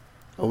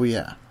 Oh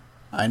yeah,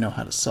 I know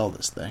how to sell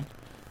this thing.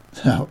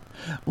 So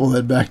we'll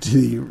head back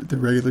to the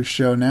regular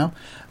show now.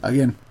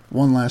 Again,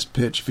 one last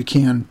pitch. If you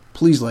can,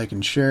 please like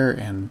and share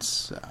and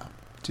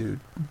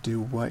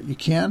do what you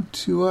can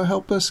to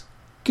help us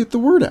get the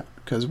word out,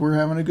 because we're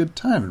having a good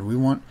time and we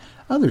want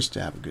others to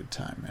have a good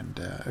time, and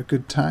a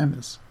good time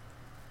is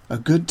a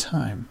good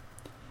time.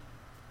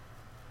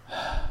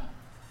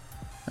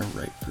 All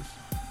right.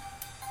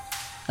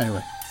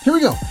 Anyway, here we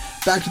go.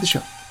 Back to the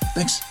show.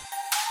 Thanks.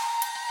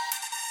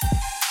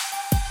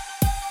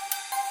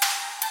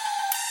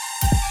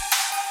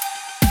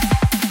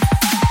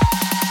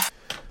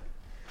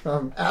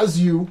 As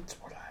you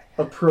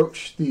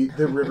approach the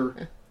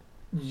river,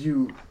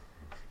 you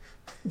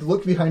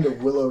look behind a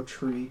willow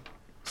tree.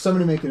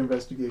 Somebody make an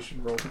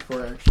investigation roll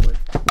before actually.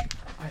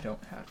 I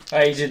don't have.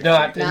 I did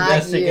not Not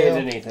investigate you.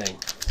 anything.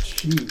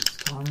 Jeez.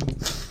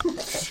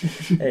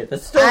 Hey,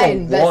 that's still I a 1.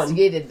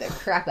 investigated the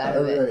crap out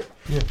All of it.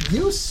 right.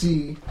 You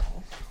see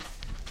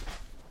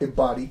a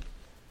body.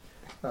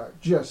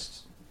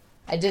 Just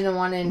I didn't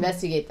want to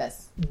investigate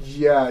this.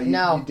 yeah.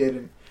 No. You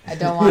didn't. I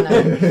don't want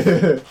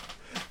to. I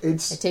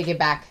It's take it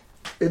back.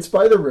 It's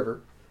by the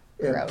river.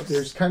 And Gross.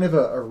 there's kind of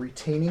a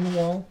retaining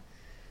wall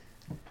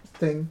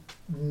thing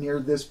near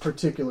this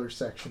particular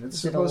section. It's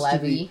Is it a supposed to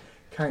be levee?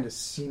 kind of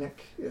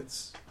scenic.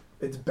 It's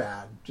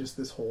bad, just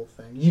this whole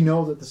thing. You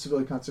know that the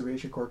Civilian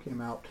Conservation Corps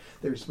came out.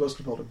 They were supposed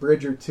to build a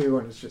bridge or two,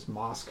 and it's just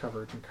moss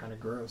covered and kind of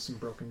gross and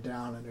broken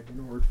down and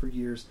ignored for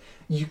years.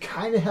 You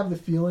kind of have the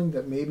feeling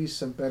that maybe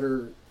some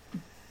better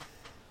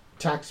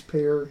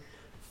taxpayer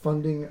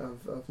funding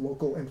of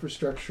local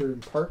infrastructure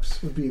and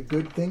parks would be a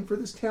good thing for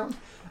this town.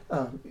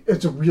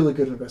 It's a really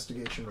good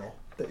investigation role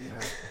that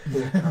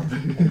you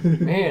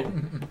have.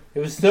 Man, it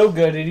was so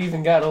good it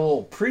even got a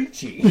little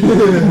preachy.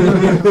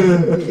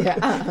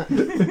 Yeah.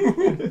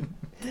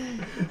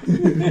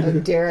 How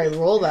dare I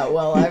roll that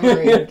well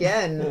ever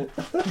again?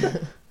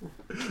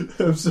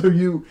 So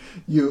you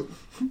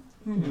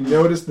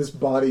notice this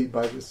body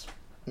by this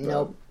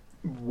Nope.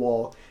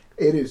 wall.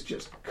 It is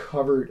just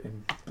covered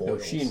in No,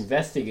 boils. she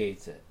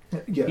investigates it.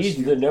 Yes, He's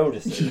you, the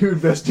noticer. you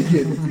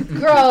investigated.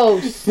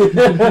 Gross.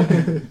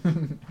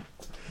 And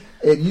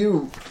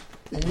you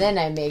And then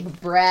I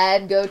make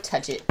Brad go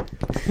touch it.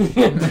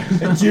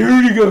 It's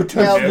you to go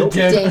touch Nope, the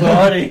dead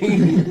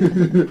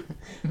body.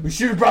 We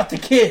should have brought the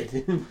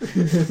kid.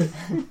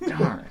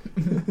 Darn.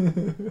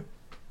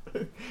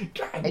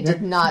 I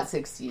did not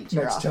succeed.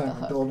 You're Next off time the I'm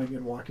hook. building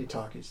in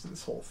walkie-talkies to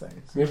this whole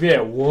thing. Maybe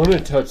I want to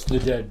touch the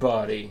dead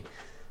body.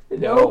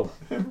 No.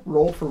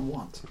 Roll for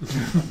want.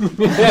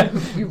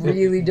 You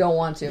really don't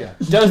want to. Yeah.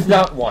 Does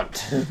not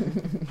want.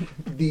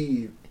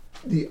 The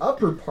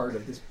upper part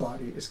of this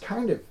body is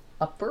kind of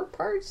Upper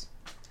parts?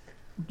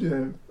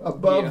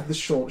 above Yeah. the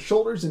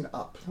shoulders and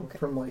up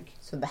from like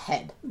So the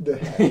head. the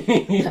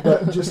head,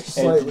 but just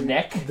slightly And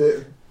neck?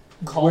 The where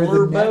the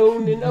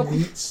Collarbone neck and up?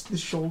 meets the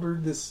shoulder.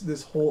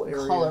 This whole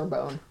area.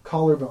 Collarbone.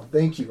 Collarbone.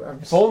 Thank you. I'm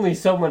If only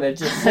someone had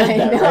just said I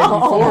that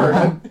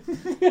right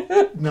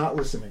before. not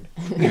listening.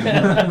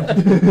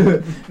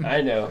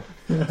 I know.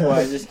 That's why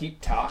I just keep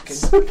talking.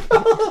 From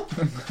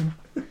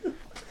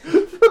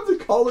the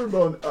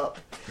collarbone up,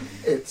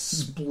 it's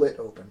split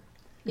open.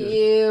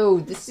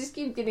 Ew, this just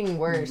keeps getting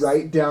worse.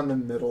 Right down the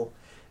middle.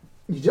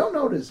 You don't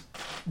notice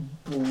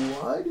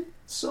blood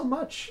so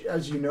much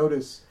as you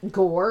notice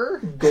Gore?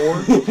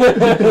 gore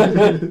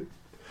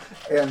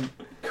and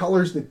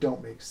colors that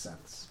don't make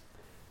sense.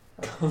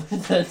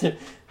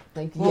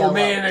 Like Oh yellow.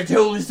 man, I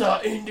totally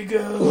saw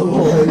indigo.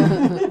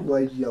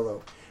 Like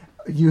yellow.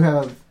 You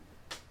have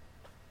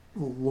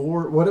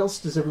lore. What else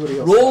does everybody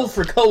else Roll have?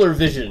 for color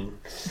vision.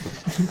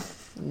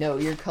 No,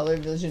 your color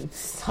vision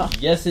sucks.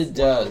 Yes, it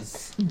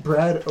does.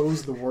 Brad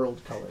owes the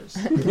world colors.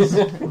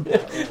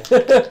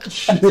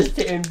 Just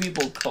hand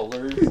people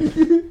colors.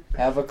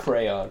 Have a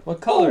crayon.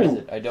 What color is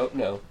it? I don't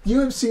know.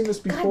 You have seen this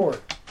before.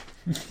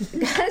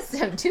 You gotta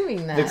stop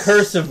doing that. The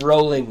curse of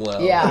rolling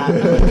well. Yeah.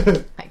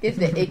 I get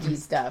the icky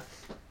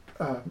stuff.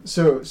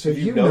 So Have you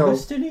you know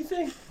noticed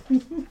anything?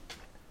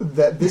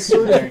 that this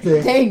sort of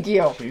thing. Thank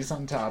you. She's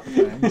on top of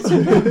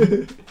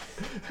things.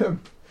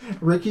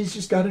 Ricky's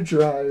just got to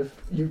drive.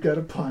 You've got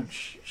to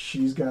punch.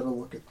 She's got to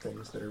look at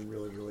things that are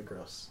really, really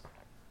gross.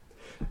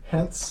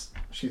 Hence,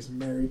 she's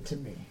married to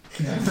me.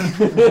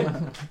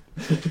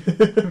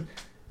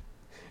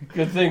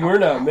 Good thing we're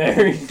not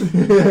married.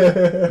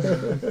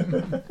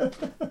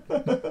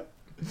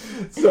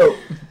 So,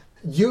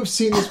 you've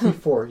seen this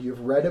before. You've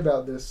read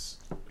about this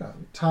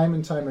time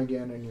and time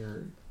again in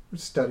your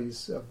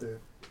studies of the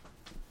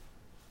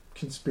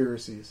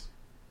conspiracies.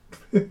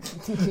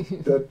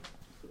 That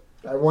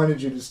I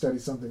wanted you to study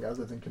something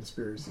other than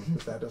conspiracies,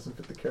 but that doesn't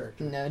fit the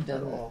character No, it at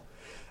doesn't. all.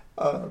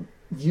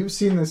 You've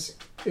seen this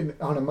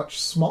on a much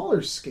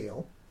smaller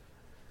scale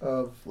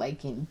of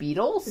Like in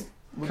beetles?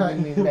 What do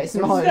Kind- you mean by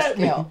smaller does that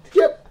scale?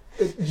 yep.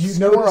 You notice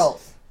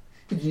Squirrels.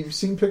 you've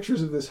seen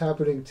pictures of this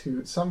happening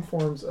to some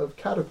forms of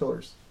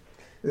caterpillars.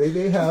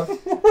 They have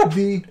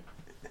the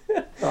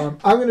I'm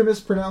going to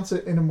mispronounce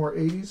it in a more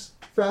 80s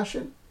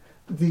fashion.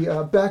 The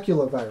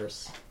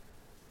baculovirus.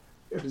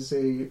 It is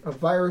a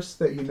virus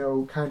that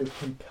kind of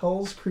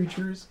compels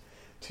creatures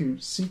to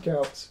seek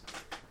out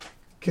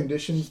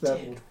conditions that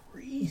will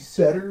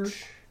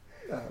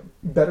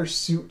better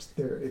suit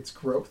its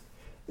growth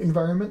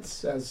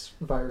environments, as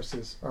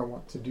viruses are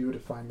wont to do to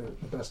find the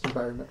best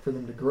environment for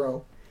them to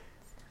grow.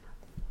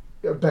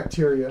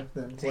 Bacteria,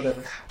 then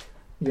whatever.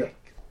 Yeah.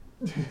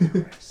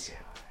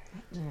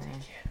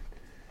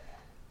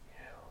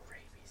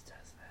 Rabies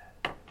does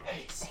that.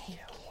 Hey,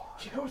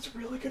 You know what's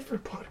really good for a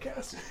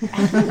podcast?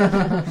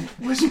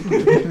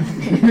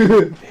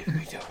 maybe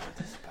we don't want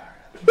this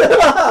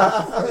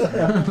part.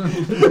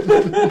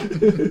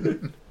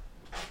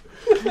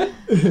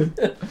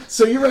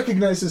 So you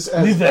recognize this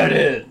as Leave that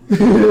in.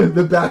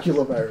 the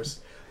baculovirus,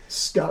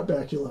 Scott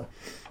Bakula,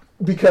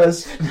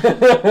 because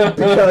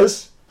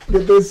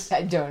this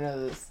I don't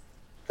know this.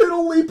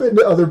 it'll leap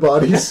into other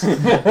bodies.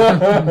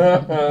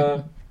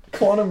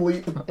 Quantum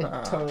leap.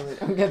 I totally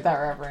don't get that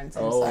reference.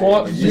 I'm Oh.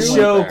 sorry. The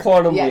show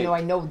Quantum Yeah, Leap. no,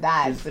 I know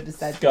that, but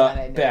aside from Scott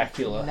that, I know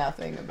Bakula.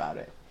 nothing about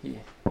it.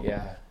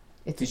 Yeah.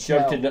 It's He a show.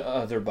 jumped into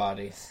other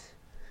bodies.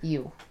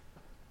 You.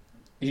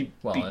 He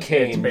Well,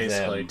 became it's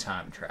basically them.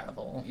 time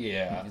travel.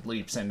 Yeah. He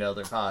leaps into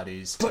other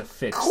bodies to But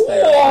fix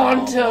their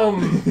problem.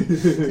 quantum!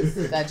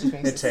 That just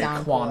makes It's it a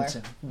sound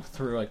quantum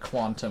through a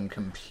quantum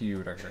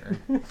computer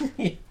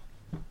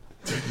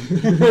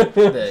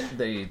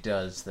that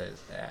does this.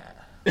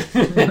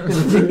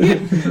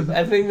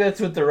 I think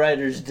that's what the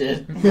writers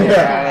did.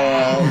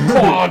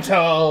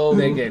 Quantum!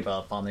 They gave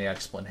up on the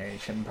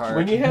explanation part.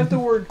 When you have the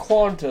word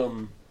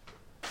quantum,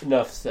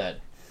 enough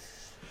said.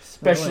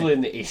 Especially Really?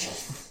 in the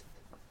 80s.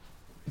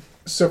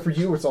 So for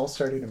you, it's all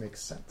starting to make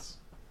sense,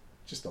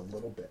 just a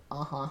little bit.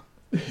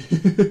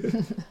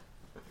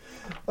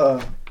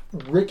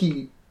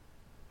 Ricky,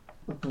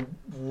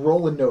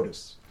 roll a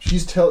notice.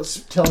 She's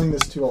telling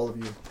this to all of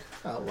you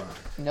out loud.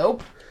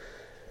 Nope.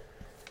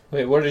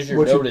 Wait, what is your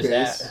What's your notice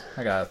base? at?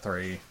 I got a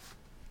 3.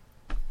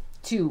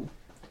 2.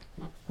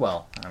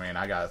 Well, I mean,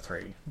 I got a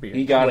 3.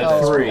 He got a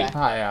Oh, 3. okay.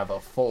 I have a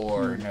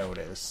 4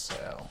 notice,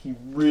 so. He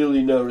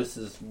really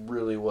notices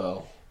really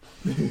well.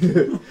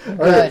 Good,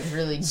 right.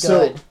 really good.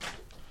 So-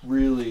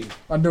 Really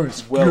I know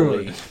it's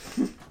welly.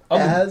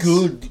 I'm As-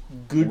 good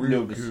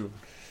Real notice. good.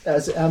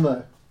 As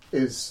Emma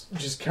is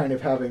just kind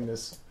of having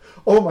this,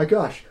 oh my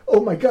gosh,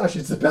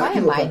 it's the Why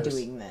am I baculovirus.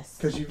 doing this?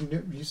 Because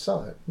you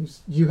saw it.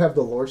 You have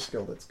the lore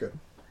skill that's good.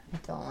 I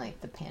don't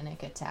like the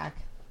panic attack.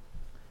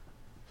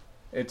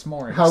 It's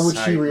more How would she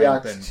excitement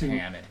react than to-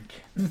 panic.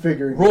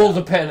 Figuring Roll it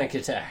the out. panic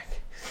attack.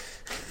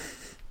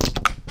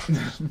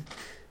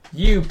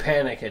 You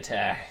panic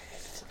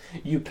attacked.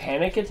 You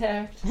panic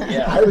attacked?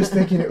 Yeah. I was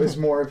thinking it was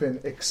more of an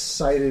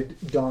excited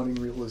dawning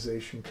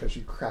realization because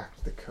you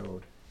cracked the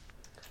code.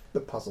 The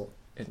puzzle.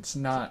 It's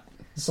not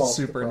Solved the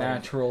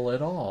supernatural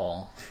at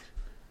all.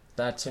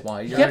 That's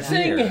why You you're kept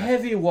saying here.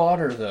 heavy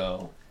water,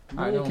 though. I'm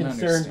I really don't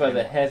concerned by understand.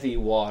 the heavy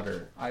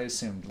water. I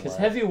assumed Because lead,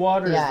 heavy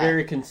water Yeah. is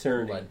very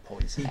concerning. lead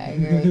poison. I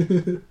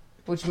agree.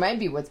 Which might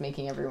be what's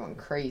making everyone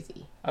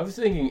crazy. I was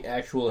thinking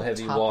actual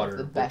heavy Top water,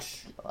 of the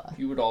which bacula.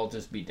 you would all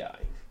just be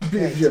dying.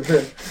 Yeah,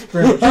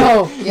 very much.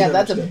 Oh, yeah,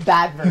 that's a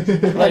bad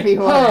version of Like, heavy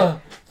water.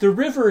 the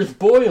river is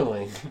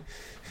boiling.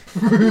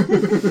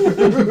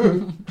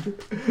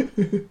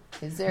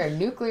 Is there a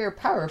nuclear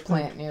power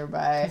plant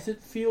nearby? Does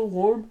it feel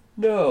warm?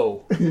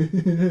 No.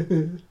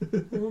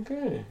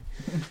 Okay.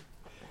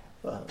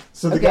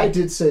 So the Okay. guy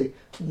did say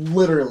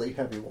literally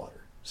heavy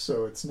water.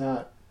 So it's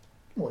not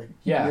like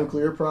Yeah.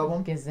 nuclear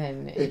problem. Because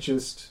then It it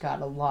just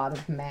got a lot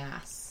of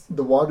mass.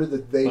 the water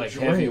that they Like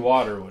heavy drink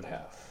water would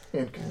have.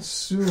 and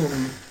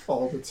consume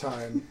all the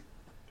time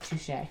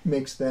Touche.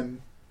 makes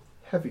them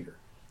heavier.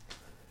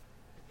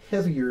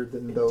 Heavier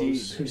than those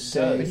Indeed, who it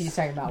say But he's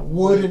talking about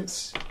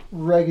wouldn't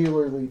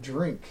regularly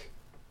drink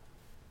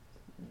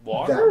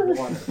Water? that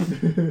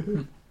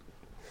water.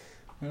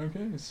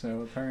 Okay,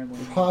 so apparently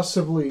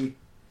Possibly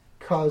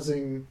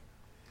causing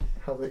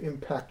how they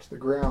impact the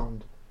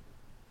ground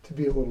to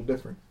be a little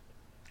different.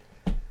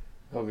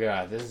 Oh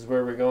god, this is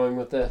where we're going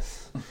with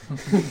this.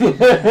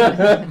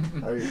 I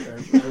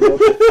wrote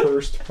the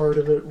first part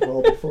of it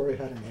well before I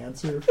had an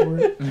answer for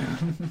it.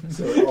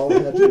 So it all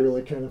had to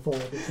really kind of fall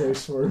into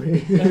place for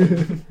me.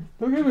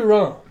 Don't get me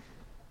wrong.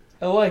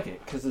 I like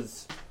it, because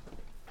it's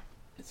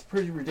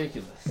pretty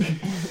ridiculous.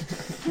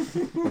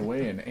 the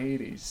way an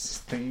 80s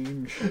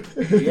theme should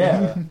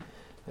Yeah.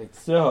 Like,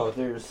 so,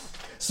 there's...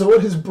 So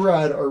what has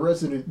Brad, our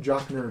resident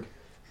jock nerd,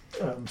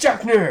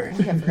 Jock Nerd!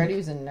 I forgot he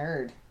was a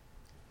nerd.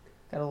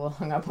 Got a little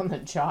hung up on the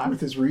job. with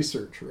his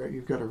research, right?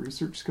 You've got a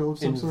research skill of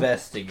some sort?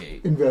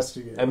 Investigate.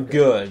 Investigate. I'm okay.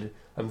 good.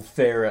 I'm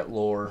fair at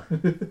lore. I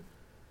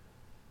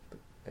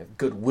have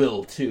good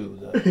will, too,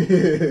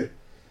 though.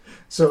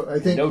 So I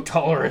think No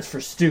tolerance for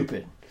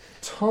stupid.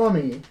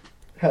 Tommy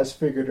has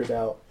figured it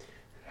out.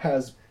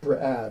 Has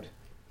Brad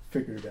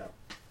figured it out?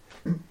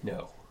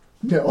 No.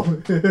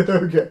 No.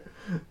 Okay.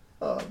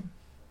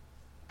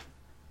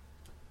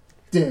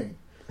 Dang.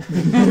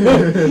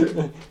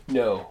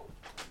 No.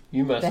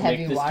 You must The make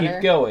heavy this water?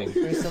 keep going.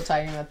 We're still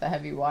talking about the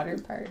heavy water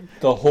part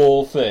The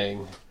whole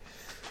thing.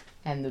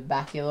 and the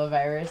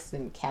baculovirus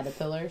and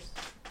caterpillars.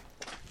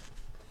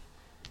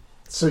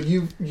 So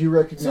you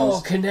recognize It's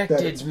all connected,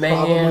 that it's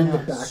man.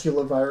 probably the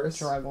baculovirus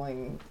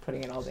Struggling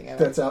putting it all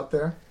together. that's out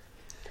there,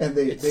 and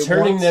they It's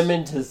turning want, them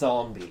into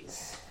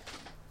zombies.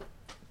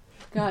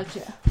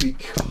 Gotcha.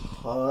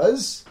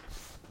 because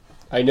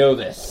I know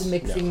this.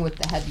 Mixing with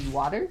the heavy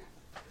water.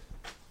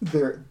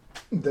 the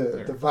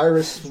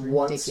virus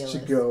wants to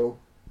ridiculous. go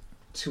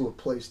to a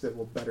place that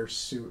will better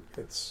suit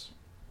its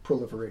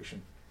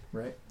proliferation,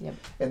 right? Yep.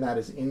 And that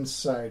is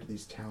inside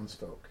these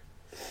townsfolk,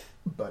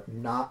 but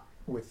not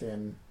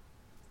within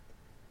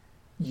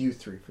you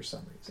three for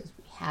some reason.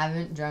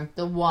 Haven't drunk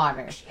the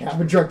water.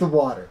 Haven't drunk the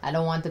water. I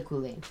don't want the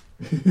Kool-Aid.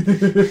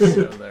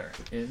 so they're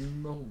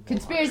in the water.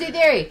 Conspiracy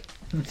theory!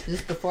 Is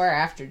this before or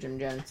after Jim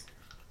Jones?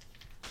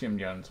 Jim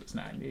Jones was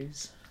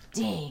 90s.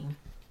 Dang.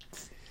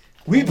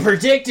 We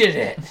predicted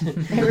it!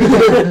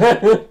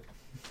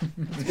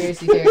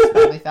 Conspiracy theorists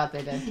probably thought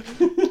they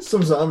did.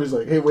 Some zombies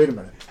like, hey, wait a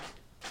minute,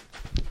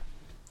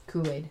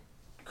 Kool-Aid.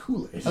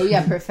 Kool-Aid. Oh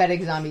yeah,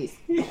 prophetic zombies.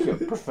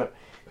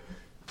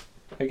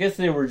 I guess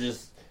they were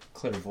just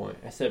clairvoyant.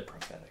 I said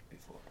prophetic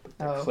before, but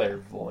they're Oh.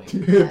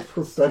 clairvoyant.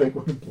 Prophetic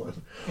one blood.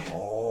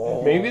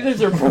 Oh, Maybe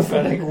there's a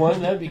prophetic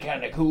one. That'd be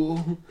kind of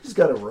cool. he's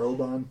got a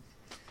robe on.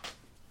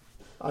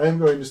 I am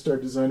going to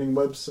start designing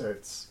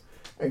websites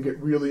and get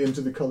really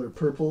into the color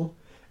purple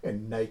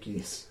and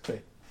Nikes.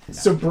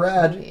 So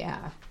Brad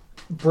Yeah.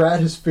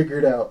 has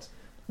figured out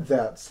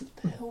that What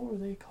the hell were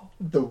they called?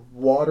 the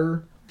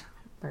water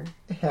Burn.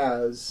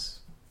 has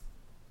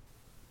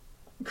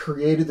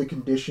created the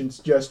conditions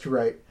just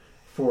right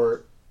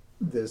for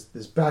this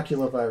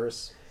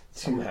baculovirus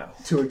Somehow.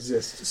 to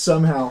exist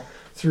somehow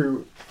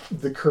through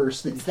the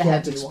curse that It's you the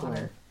can't heavy explain.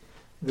 water.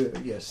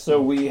 Yes.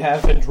 So we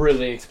haven't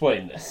really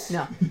explained this.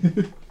 No.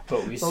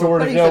 But we But sort we're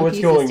of putting know some what's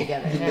pieces going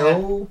together. you Yeah.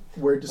 know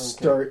where to Okay.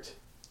 start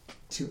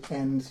to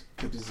end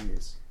the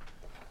disease.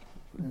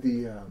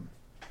 The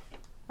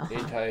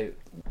Anti.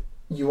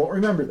 you won't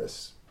remember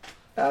this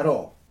at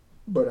all,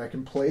 but I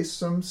can place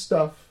some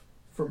stuff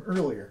from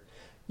earlier.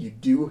 You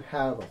do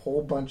have a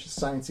whole bunch of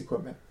science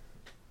equipment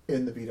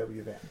in the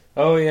VW van.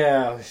 Oh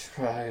yeah. We should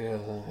probably go to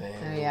the Oh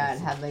van. yeah, it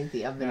had like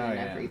the oven Oh, and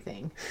yeah.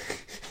 everything.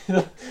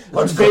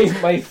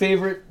 My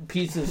favorite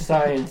piece of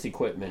science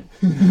equipment.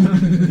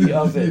 The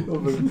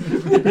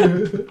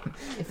oven.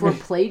 If we're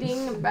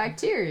plating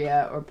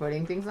bacteria or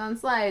putting things on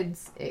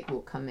slides, it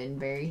will come in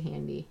very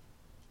handy.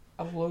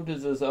 How low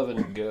does this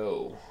oven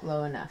go?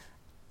 Low enough.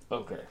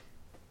 Okay.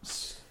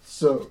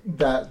 So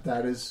that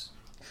is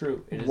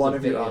True. It is one a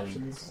of your van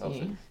options.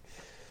 oven.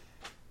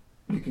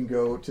 You can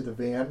go to the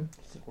van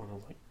Is it one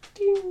of like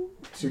ding?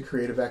 to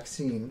create a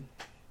vaccine.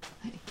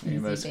 Any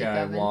of us Easy got bake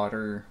a oven.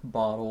 water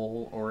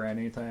bottle or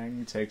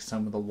anything? Take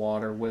some of the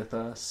water with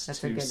us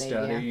That's a to good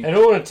study. idea. I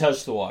don't want to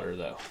touch the water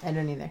though. I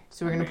don't either.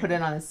 So we're gonna put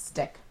it on a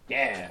stick.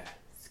 Yeah.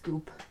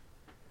 Scoop.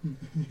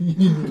 You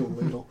need a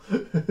ladle.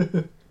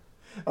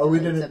 Oh, we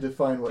It's didn't a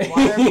define what.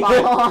 Water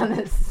bottle on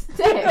a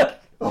stick.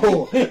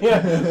 Oh,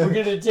 Yeah, we're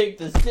gonna take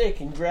the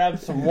stick and grab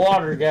some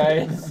water,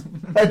 guys.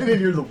 I didn't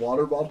hear the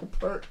water bottle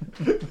part.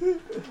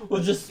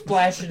 We'll just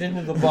splash it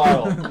into the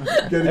bottle.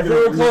 Gotta get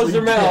Everyone a close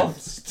their really damp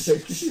mouths.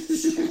 stick.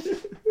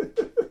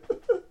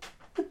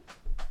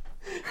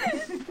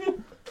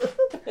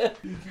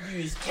 You can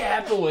use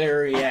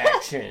capillary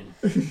action.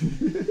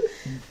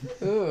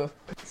 Ooh.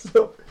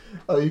 So,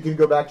 you can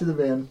go back to the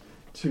van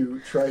to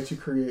try to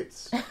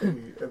create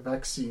a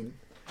vaccine.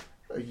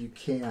 You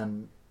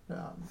can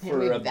Did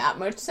we have that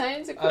much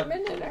science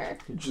equipment in our...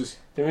 just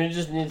Then we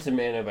just need some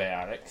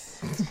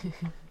antibiotics.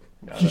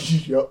 Not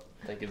yep.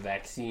 like a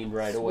vaccine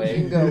right We away.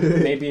 can go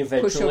Maybe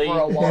push eventually. over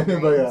a Walgreens.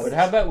 Antibiotics. But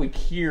how about we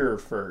cure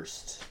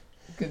first?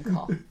 Good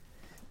call.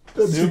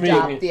 Assuming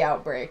Stop the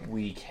outbreak.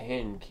 we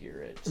can cure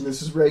it. And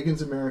this is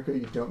Reagan's America.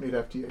 You don't need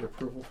FDA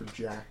approval for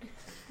Jack.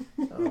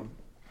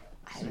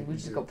 We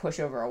just go push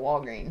over a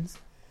Walgreens.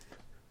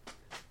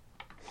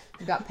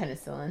 We got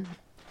penicillin.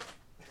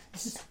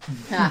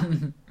 Ha,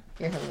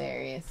 you're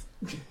hilarious.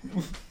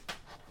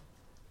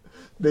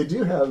 They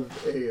do have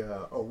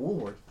a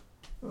Woolworth.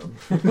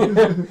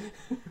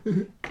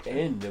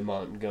 And a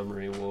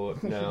Montgomery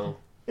Ward. No.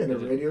 And a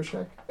Radio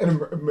Shack. And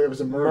it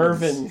was a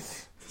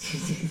Mervin's.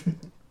 Mervin's.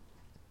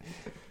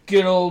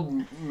 Good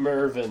old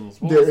Mervin's.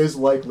 There is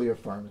likely a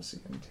pharmacy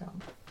in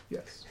town.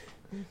 Yes.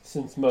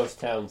 Since most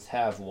towns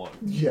have one.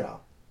 Yeah.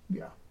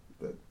 Yeah.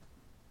 But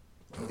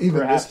even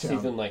Perhaps this town.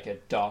 even like a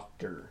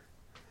doctor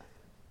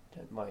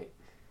that might.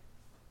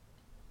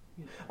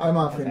 I'm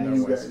offering Okay.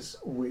 you guys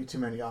way too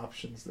many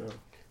options, though.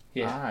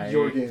 Yeah.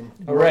 Your game.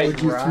 All What right, would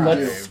you right. three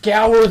Let's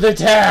scour the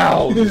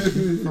town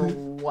For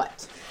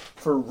what?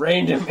 for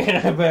random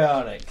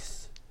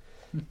antibiotics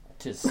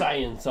to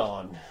science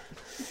on.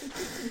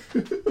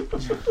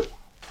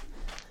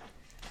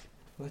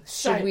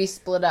 Should we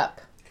split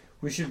up?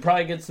 We should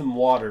probably get some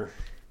water,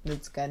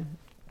 That's good.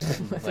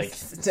 like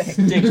Stick.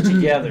 stick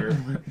together.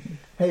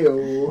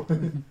 Hey-o.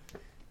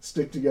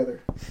 Stick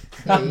together.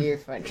 Hey, you're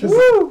funny.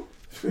 Woo!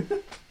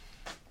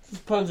 These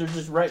puns are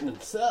just writing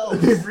themselves.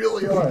 They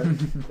really are.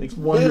 Like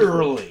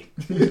wonderful. literally,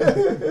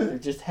 they're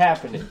just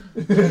happening.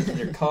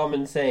 They're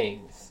common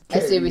sayings. I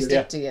say we Yeah.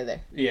 stick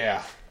together.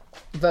 Yeah.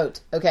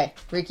 Vote. Okay,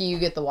 Ricky, you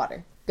get the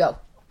water. Go.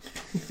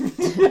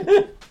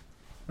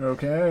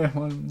 Okay.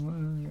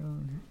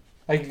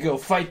 I could go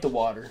fight the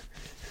water.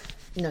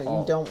 No, you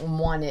Oh. don't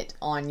want it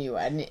on you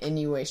in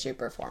any way,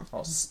 shape, or form.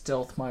 I'll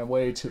stealth my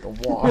way to the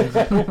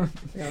water.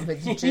 No, but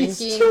He's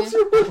drinking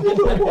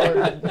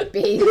or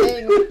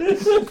bathing.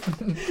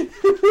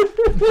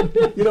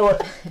 You know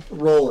what?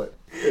 Roll it.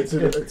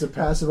 It's a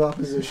passive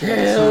opposition.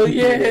 Hell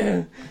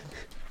yeah!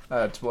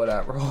 That's what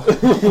I roll.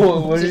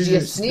 What Did you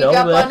sneak spell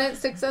up that? on it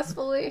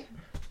successfully?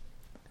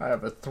 I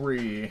have a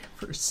 3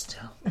 for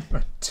stealth.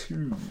 A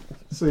 2.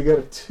 So you got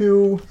a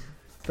 2.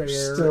 Fair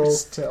Stealth.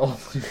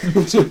 stealth.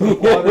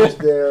 Water's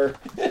there.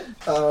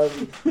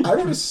 I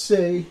would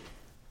say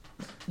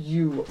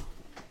you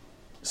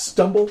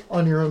stumble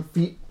on your own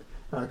feet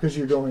because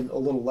you're going a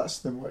little less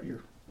than what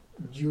you're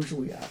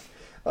usually at.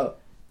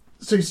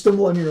 So you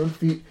stumble on your own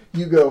feet.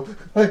 You go,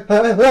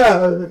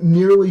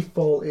 nearly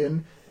fall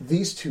in.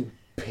 These two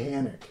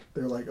panic.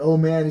 They're like, "Oh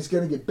man, he's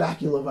gonna get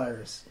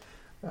baculovirus,"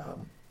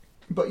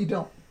 but you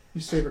don't. You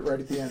save it right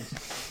at the end.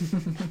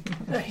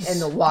 And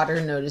the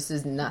water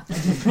notices nothing.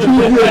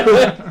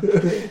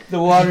 The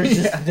water's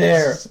just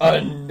there,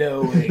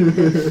 unknowing.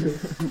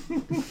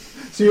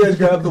 So you guys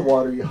grab the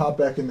water, you hop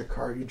back in the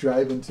car, you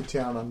drive into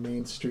town on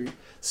Main Street.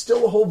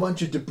 Still a whole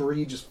bunch of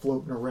debris just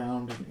floating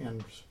around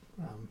and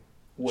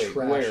Wait,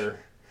 trash. where?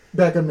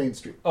 Back on Main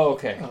Street. Oh,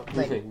 okay.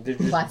 Like They're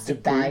just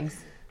plastic debris.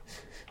 bags.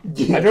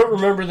 Yeah, I don't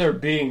remember there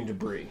being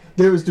debris.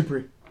 there was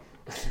debris.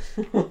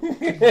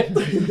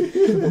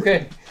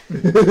 Okay.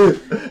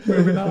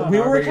 Moving on. We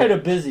were kind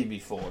of busy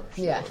before.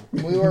 so- Yeah,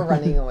 we were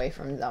running away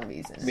from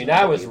zombies. I mean,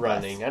 I was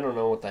running. I don't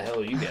know what the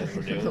hell you guys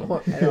were doing. I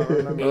don't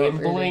remember what we were doing.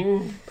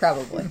 Ambling?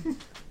 Probably.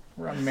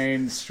 We're on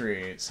Main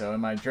Street, so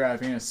am I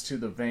driving us to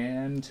the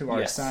van to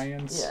our Yes.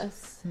 science?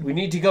 Yes. We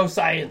need to go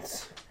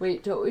science.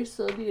 Wait, don't we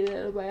still need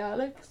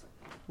antibiotics?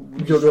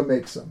 You'll go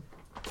make some.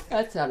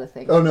 That's not a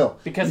thing. Oh no.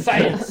 Because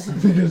science.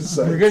 Because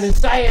We're good in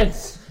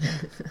science.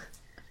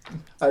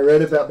 I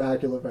read about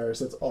maculovirus.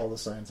 That's all the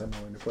science I'm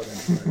willing to put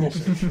into my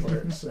research for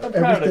it. So I'm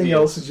proud of everything you.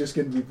 else is just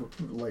going to be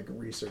like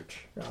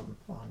research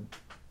on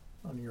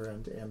your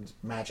end and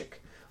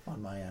magic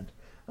on my end.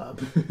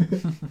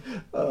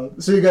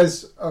 So you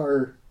guys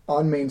are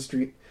on Main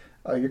Street.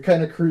 You're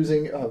kind of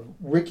cruising.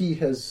 Ricky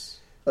has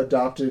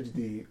adopted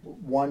the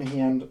one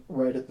hand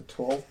right at the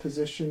 12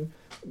 position,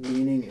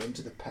 leaning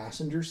into the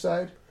passenger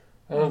side.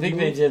 I don't think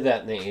they did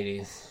that in the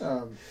 80s.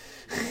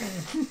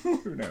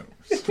 Who knows?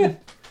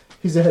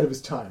 He's ahead of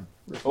his time.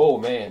 Oh,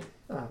 man.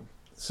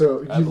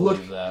 So I you believe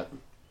look that.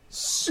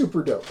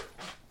 super dope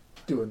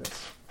doing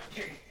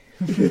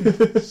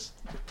this.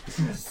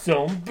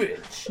 Some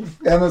bitch.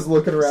 Emma's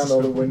looking around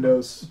all the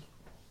windows.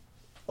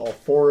 All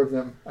four of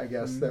them, I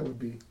guess. That would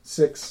be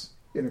 6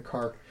 in a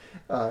car.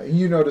 And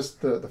you notice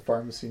the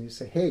pharmacy and you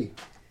say, hey,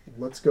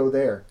 let's go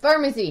there.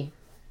 Pharmacy.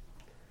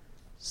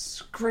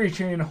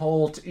 Screeching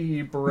halt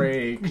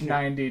e-brake,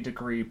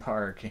 90-degree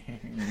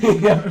parking.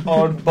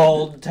 On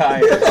bald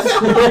tires.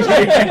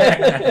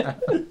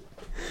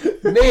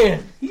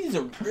 Man, he's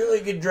a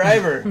really good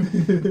driver.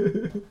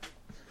 You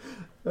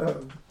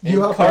And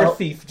hop car out.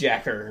 thief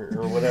jacker,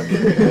 or whatever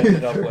you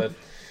ended up with.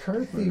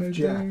 Car thief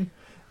Jack.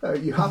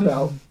 You hop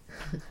out.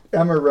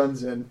 Emma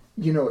runs in.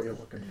 You know what you're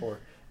looking for.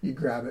 You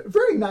grab it.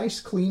 Very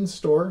nice, clean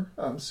store.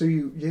 So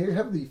you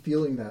have the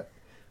feeling that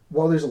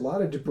while there's a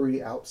lot of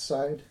debris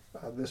outside,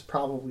 this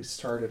probably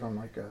started on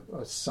like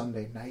a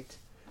Sunday night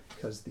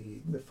because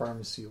the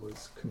pharmacy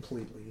was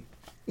completely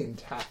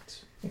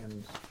intact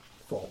and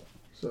full.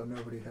 So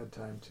nobody had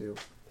time to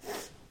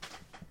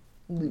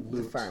Loot the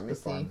loot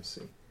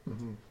pharmacy.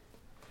 Mhm.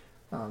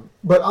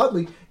 But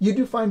oddly, you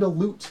do find a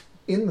loot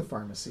in the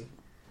pharmacy.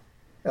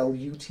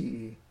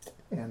 Lute.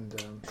 And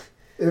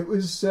it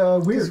was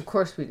Because weird of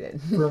course we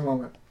did. for a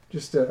moment.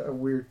 Just a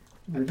weird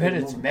I bet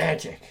it's moment.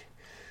 magic.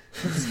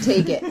 Let's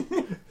take it.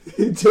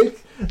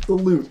 Take the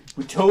loot.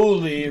 We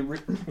totally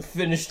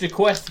finished the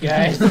quest,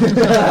 guys.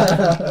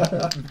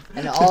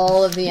 And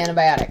all of the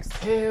antibiotics.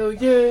 Hell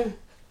yeah.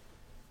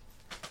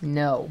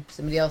 No.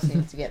 Somebody else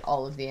needs to get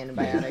all of the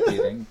antibiotics.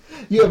 Kidding.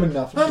 You have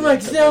enough. I'm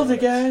like Zelda,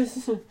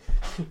 guys.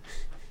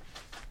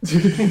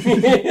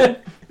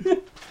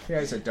 He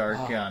has a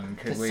dark gun.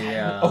 Could we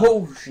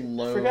Forgot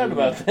load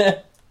about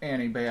that.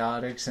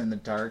 antibiotics in the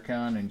dark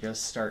gun and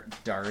just start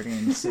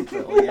darting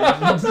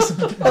civilians?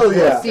 Oh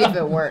yeah, See if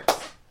it works.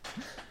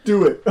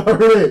 do it. All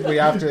right. We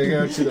have to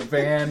go to the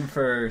van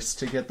first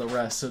to get the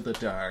rest of the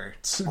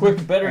darts.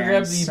 Quick, better And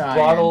grab the science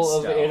bottle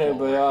of stuff.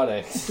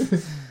 antibiotics.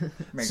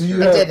 Make So you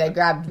sure I have- did. I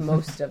grabbed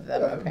most of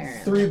them,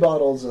 apparently. 3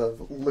 bottles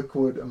of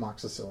liquid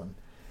amoxicillin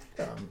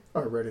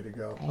are ready to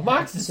go. I had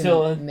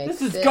Amoxicillin? to mix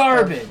This is it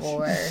garbage.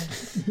 before.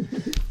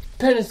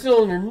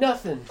 Penicillin or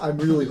nothing. I'm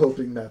really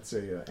hoping that's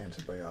a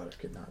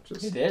antibiotic and not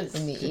just. It is.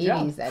 In the Good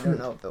job. 80s, I don't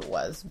know if it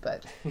was,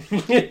 but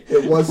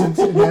It wasn't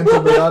an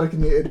antibiotic,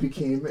 and it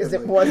became. because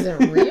it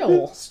wasn't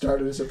real.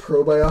 Started as a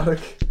probiotic,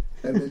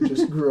 and then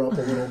just grew up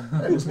a little,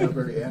 and is now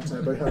very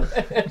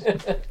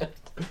antibiotic.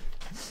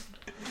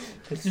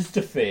 It's just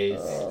a phase.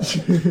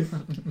 He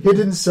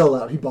didn't sell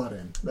out. He bought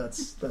in.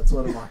 That's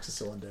what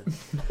amoxicillin did.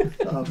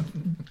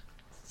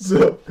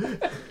 So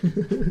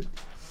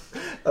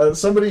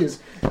somebody is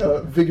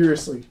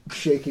vigorously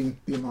shaking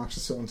the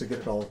amoxicillin to get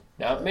it all.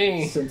 Not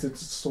me. Since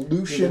it's a Even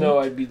solution, though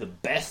I'd be the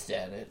best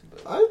at it.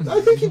 But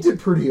I think you did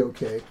pretty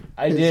okay.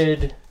 I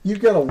did. You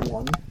got a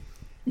 1.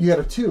 You got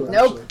a 2. Actually.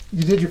 Nope.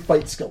 You did your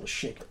fight skill to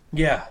shake it.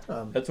 Yeah.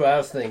 That's what I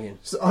was thinking.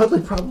 So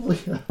oddly, probably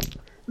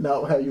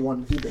not how you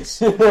want to do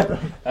this.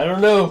 I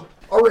don't know.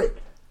 All right.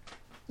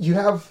 You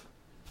have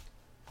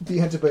the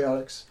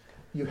antibiotics.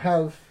 You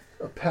have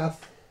a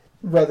path.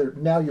 Rather,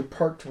 now you're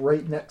parked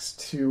right next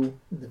to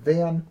the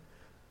van.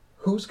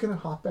 Who's going to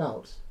hop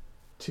out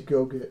to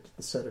go get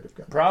the sedative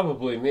gun?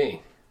 Probably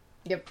me.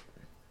 Yep.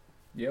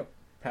 Yep,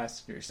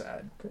 passenger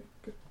side. Okay,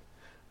 good.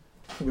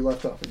 We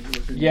left off. And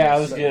you were doing Yeah, I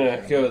the was sedative gonna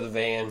gun. go with the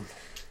van.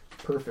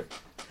 Perfect.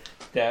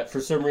 That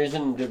for some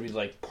reason did we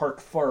like park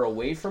far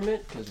away from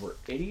it because we're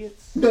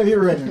idiots? No,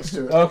 you're right next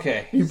to it.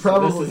 Okay, You so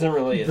probably this isn't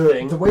really a the,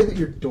 thing. The way that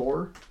your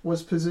door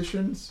was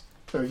positioned,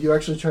 you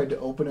actually tried to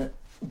open it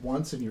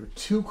once, and you were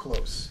too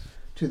close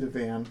to the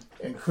van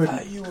and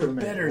couldn't. You were couldn't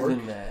make it better work.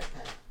 than that.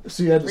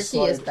 So you had to Ricky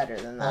slide is better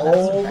than that. I'm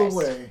all the surprised.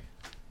 way.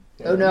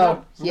 Oh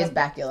no, he has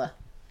bacula.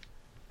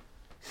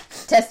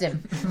 Test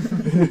him.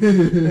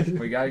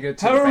 We gotta get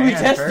to How the are we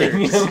van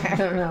testing first. I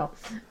don't know.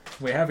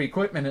 We have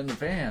equipment in the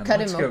van. Cut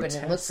Let's him go open and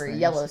test look for things.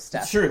 yellow It's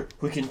stuff. true.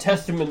 We can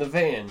test him in the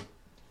van.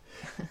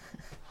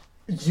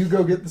 You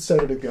go get the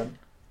sedative gun.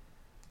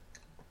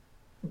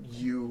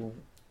 You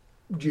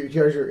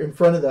guys are in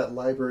front of that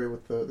library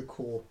with the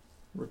cool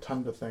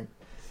rotunda thing,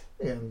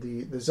 and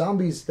the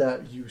zombies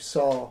that you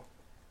saw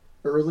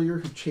earlier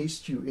who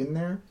chased you in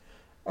there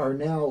are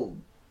now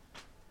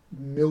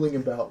milling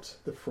about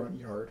the front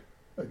yard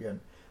again.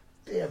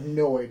 They have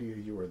no idea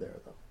you were there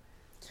though.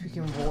 So we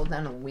can roll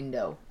down a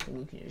window and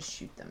you can just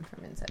shoot them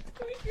from inside.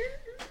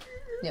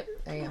 Yep,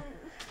 there you go.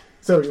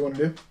 So what do you want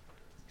to do?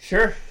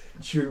 Sure.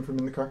 Shoot him from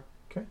in the car.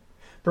 Okay,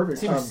 perfect.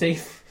 Seems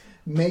safe.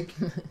 Make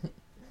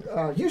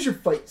Use your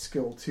fight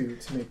skill to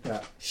make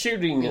that.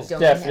 Shooting You is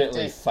don't have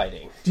definitely to-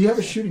 fighting. Do you have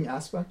a shooting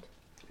aspect?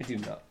 I do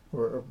not.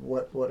 Or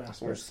what Or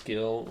aspect?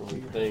 skill or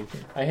thing.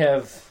 I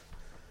have.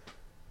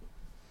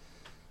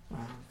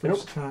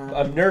 First time.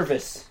 I'm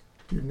nervous,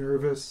 You're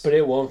nervous. but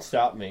it won't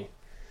stop me.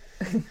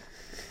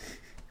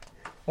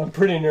 I'm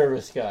pretty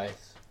nervous,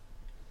 guys.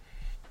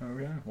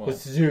 Okay, well,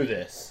 Let's do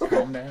this.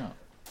 calm down.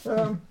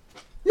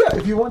 Yeah,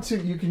 if you want to,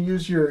 you can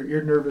use your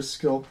nervous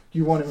skill.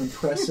 You want to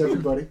impress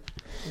everybody.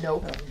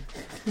 Nope.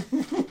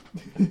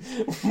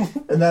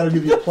 And that'll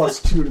give you a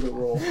 +2 to the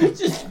roll.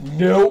 Just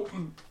nope.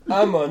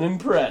 I'm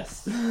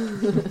unimpressed.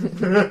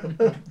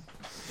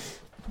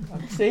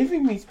 I'm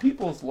saving these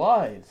people's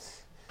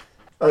lives.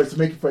 Alright, so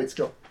make your fight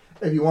skill.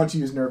 If you want to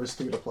use nervous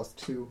to get a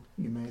 +2,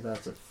 you may.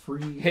 That's a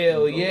free.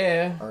 Hell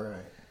yeah.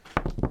 Alright.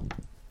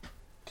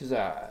 Because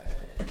I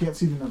can't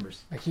see the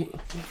numbers. can't.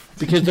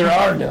 Because there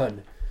are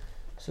none.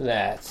 So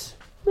that's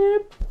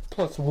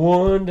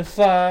 +1 to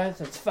 5.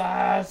 That's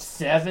 5,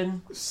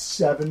 7.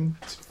 7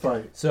 to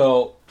fight.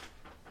 So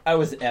I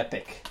was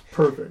epic.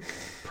 Perfect.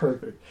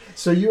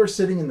 So you are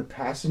sitting in the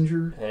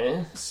passenger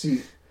Huh?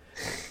 seat.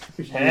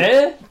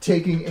 Huh?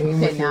 Taking aim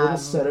with Okay, your now little I'm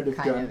sedative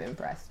kind gun. of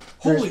impressed.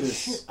 There's Holy this-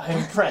 shit. I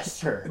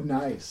impressed her.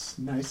 Nice.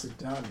 Nicely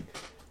done.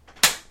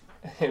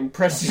 I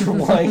impressed your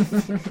wife.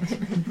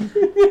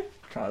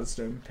 Caused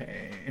him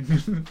pain.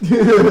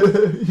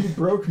 You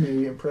broke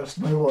me, impressed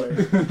my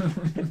wife.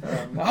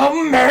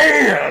 Oh,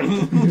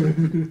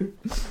 man.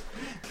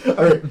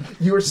 Alright,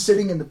 you are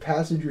sitting in the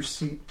passenger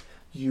seat.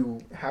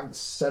 You have the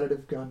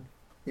sedative gun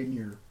in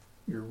your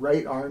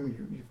right arm.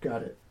 You've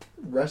got it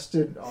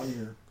rested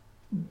on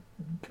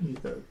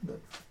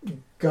the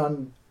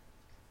gun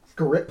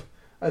grip,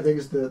 I think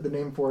is the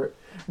name for it,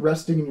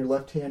 resting in your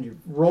left hand. You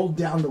rolled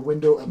down the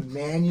window, a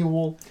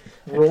manual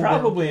roll down.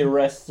 Probably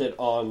rested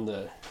on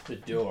the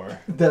door.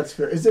 That's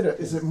fair. Is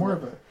it more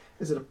of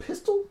a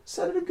pistol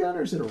sedative gun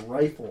or is it a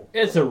rifle?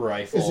 It's a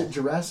rifle. Is it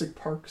Jurassic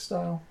Park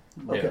style?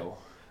 No. Okay.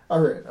 All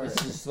right.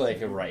 It's just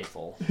like a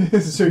rifle.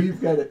 So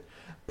you've got it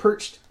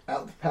perched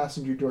out the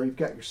passenger door. You've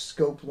got your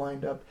scope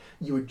lined up.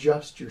 You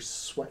adjust your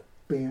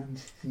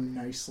sweatband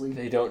nicely.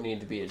 They don't need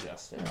to be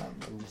adjusted.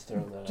 I'm just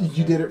throwing that out You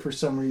there. did it for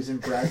some reason.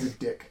 Brad's a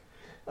dick.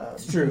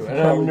 It's true, you and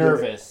probably I'm did it.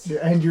 nervous. Yeah,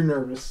 and you're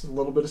nervous. A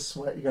little bit of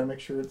sweat. You got to make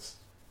sure it's.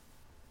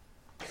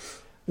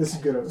 This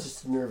is good of us.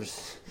 Just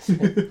nervous.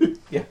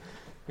 Yeah,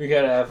 we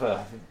gotta have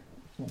a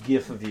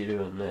gif of you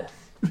doing this.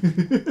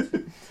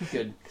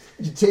 Good,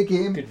 You take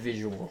aim good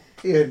visual.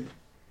 and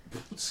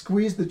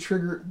squeeze the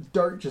trigger.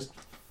 Dart just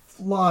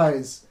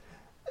flies,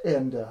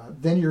 and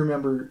then you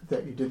remember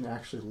that you didn't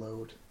actually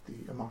load the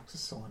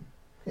amoxicillin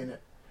in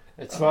it.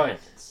 It's fine.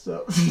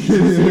 So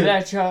See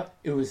that shot?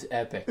 It was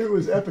epic. it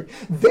was epic.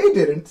 They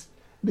didn't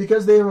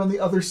because they were on the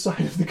other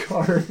side of the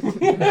car.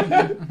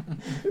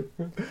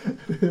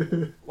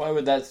 Why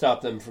would that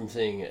stop them from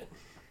seeing it?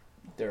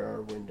 There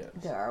are windows.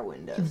 There are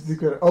windows. They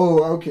could-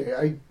 oh,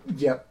 okay.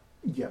 Yep.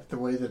 The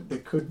way that they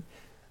could.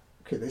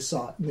 Okay, they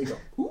saw it and they go,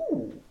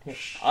 "Ooh,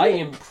 I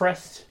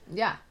impressed.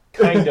 Yeah,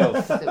 Kind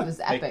of. it was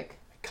epic.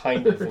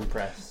 Kind of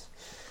impressed.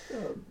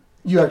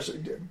 you actually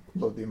did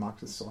load the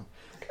amoxicillin."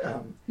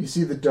 You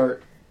see the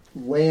dart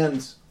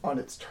lands on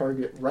its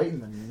target right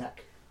in the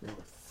neck.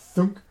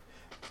 Thunk.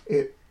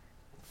 It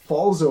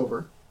falls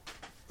over.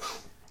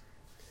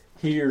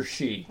 He or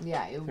she.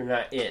 Yeah, They're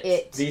not it.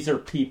 It. These are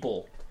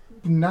people.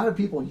 Not a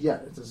people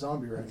yet. It's a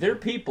zombie right They're now.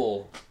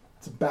 people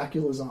It's a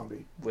bacula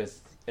zombie.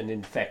 with an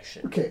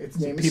infection. Okay, its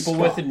So name is people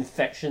Scott, with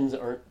infections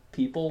aren't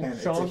people, and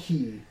it's a Sean?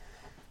 he.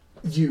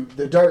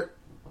 The dart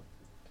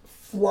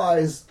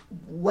flies,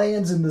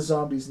 lands in the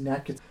zombie's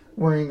neck. It's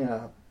wearing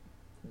a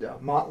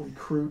Motley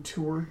Crue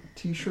tour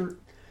T-shirt.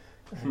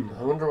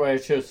 I wonder why I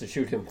chose to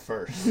shoot him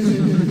first.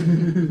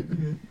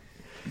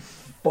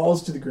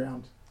 Falls to the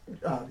ground.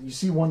 You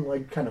see one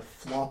leg kind of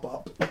flop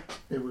up.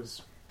 It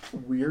was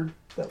weird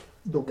that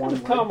the one Kind of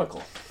leg comical.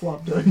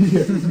 flopped up.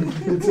 Yeah,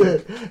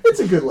 it's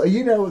a good leg.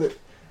 You know that.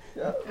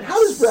 How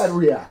does Brad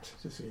react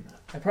to seeing that?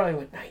 I probably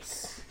went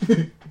nice.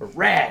 Or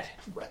rad.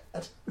 Brad.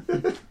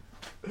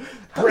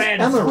 Brad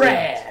is Emma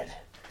rad.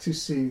 To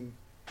seeing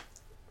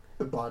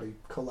the body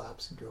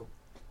collapse and go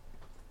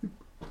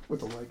with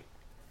the leg.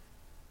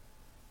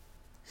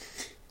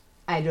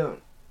 I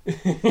don't.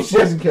 She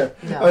doesn't care.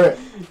 No. All right.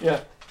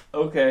 Yeah.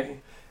 Okay.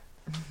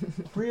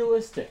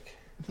 Realistic.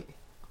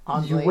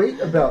 Oddly. You wait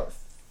about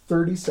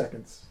 30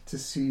 seconds to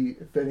see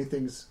if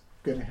anything's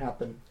going to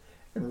happen.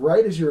 And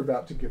right as you're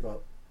about to give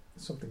up,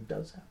 something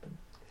does happen.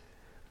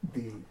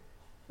 The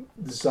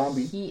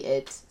zombie...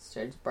 It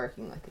starts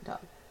barking like a dog.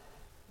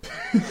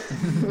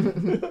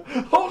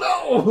 Oh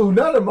no!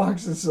 Not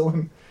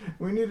amoxicillin.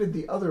 We needed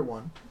the other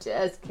one.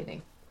 Just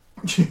kidding.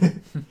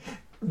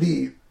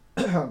 The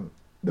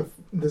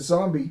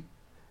zombie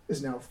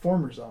is now a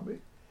former zombie.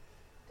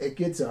 It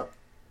gets up.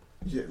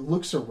 It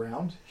looks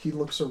around. He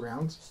looks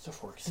around.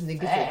 Stuff works And they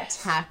get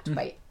fast. attacked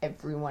by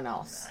everyone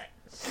else.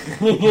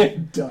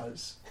 It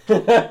does.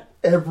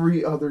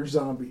 Every other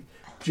zombie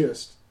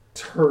just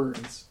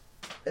turns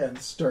and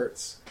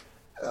starts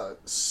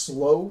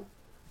slow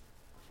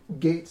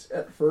gate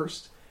at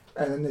first,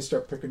 and then they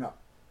start picking up.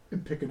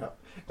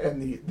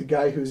 And the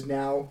guy who's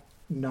now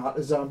not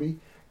a zombie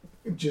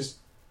just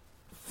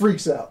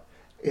freaks out.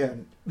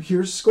 And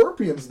here's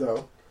scorpions,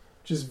 though,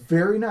 which is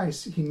very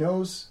nice. He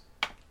knows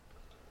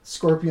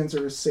scorpions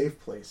are a safe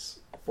place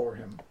for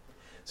him.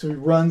 So he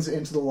runs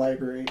into the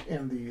library,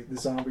 and the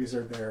zombies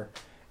are there,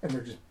 and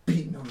they're just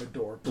beating on the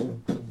door.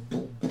 Boom, boom,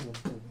 boom, boom,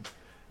 boom.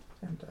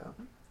 And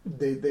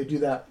they do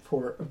that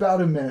for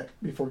about a minute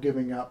before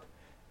giving up.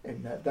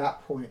 And at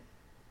that point,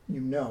 you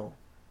know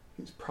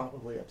he's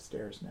probably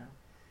upstairs now.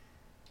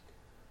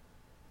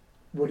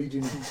 What do you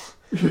do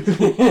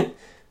now?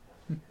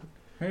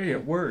 Hey,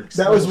 it works.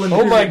 That was when.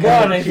 Oh my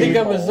god, I think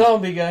I'm people. a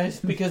zombie, guys,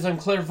 because I'm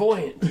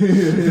clairvoyant.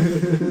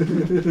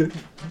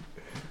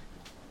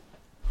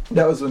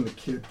 That was when the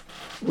kid,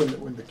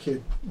 when the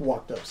kid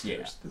walked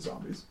upstairs. Yeah. The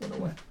zombies went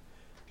away.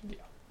 Yeah.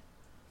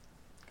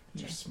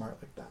 You're smart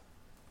like that.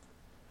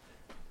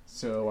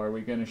 So, are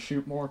we going to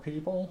shoot more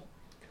people?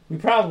 We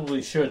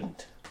probably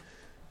shouldn't,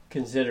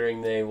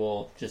 considering they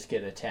will just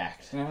get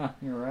attacked. Yeah,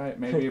 you're right.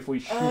 Maybe if we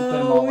shoot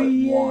them all at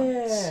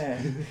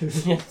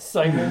once. Yeah,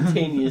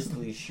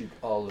 simultaneously shoot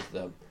all of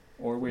them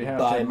Or we have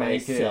by to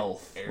make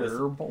myself it with,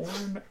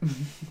 airborne.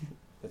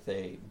 with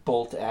a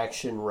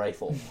bolt-action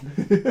rifle.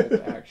 Bolt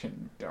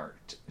action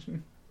dart.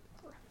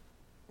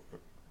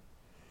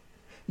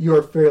 You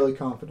are fairly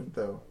confident,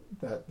 though,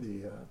 that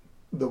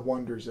the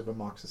wonders of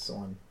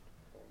amoxicillin,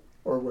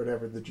 or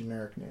whatever the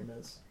generic name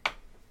is,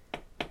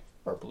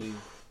 are Believe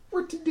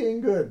pretty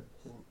dang good.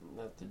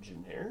 not the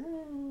generic.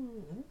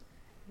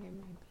 I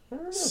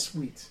don't know.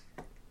 Sweet.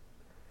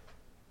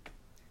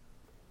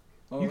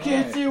 All You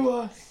can't right. sue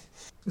us.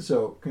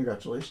 So,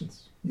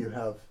 congratulations. You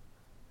have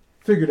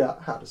figured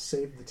out how to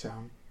save the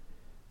town.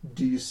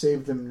 Do you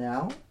save them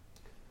now?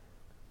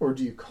 Or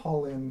do you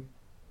call in...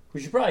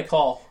 We should probably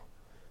call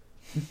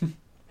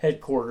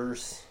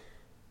headquarters.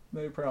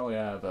 They probably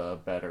have a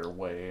better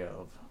way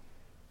of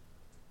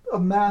a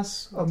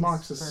mass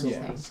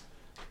amoxicillin?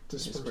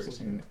 Dispersing. Dispersing.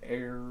 dispersing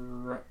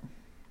air.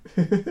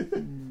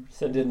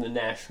 Send in the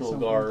National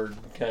Something. Guard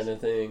kind of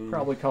thing.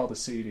 Probably call the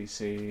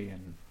CDC,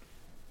 and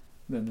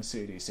then the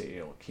CDC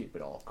will keep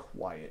it all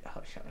quiet.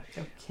 Hush, hush.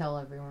 They'll kill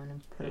everyone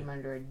and put them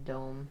under a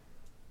dome.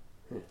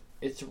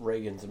 It's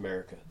Reagan's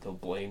America. They'll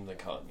blame the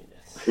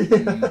communists.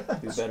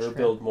 Mm, We better true.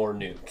 build more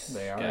nukes.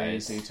 they are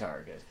guys. easy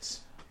targets.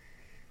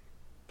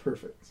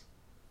 Perfect.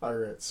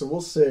 Alright, so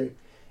we'll say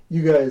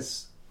you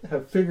guys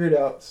have figured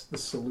out the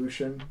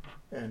solution,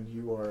 and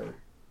you're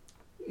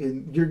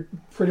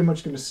pretty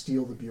much going to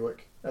steal the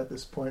Buick at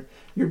this point.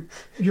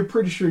 You're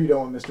pretty sure you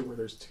don't want Mr.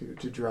 Withers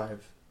to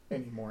drive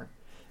anymore.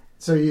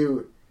 So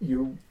you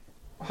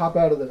hop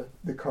out of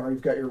the car,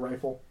 you've got your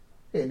rifle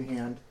in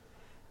hand.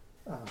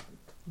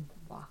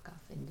 Walk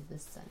off into the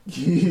sun.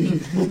 You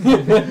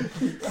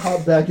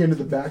hop back into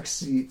the back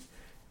seat.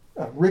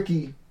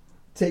 Ricky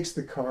takes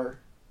the car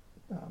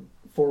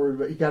forward,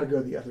 but you got to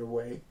go the other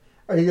way.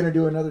 Are you going to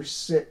do another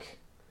sick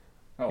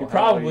Oh, You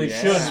probably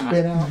hell should. yeah.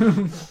 spin out?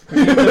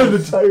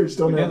 The tires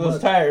don't Look have at those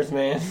much. tires,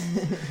 man.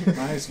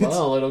 Might as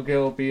well. It'll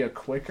go be a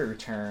quicker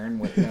turn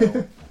with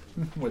no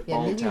with Yeah,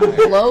 ball then you tires.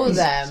 blow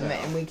them So,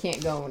 and we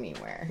can't go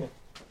anywhere.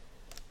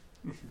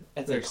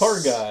 As a there's car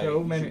guy, so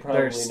you many. should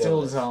probably There's know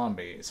still this.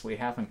 zombies. We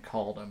haven't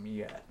called them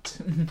yet.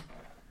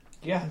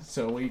 Yeah.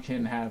 So we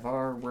can have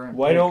our.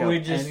 Why don't we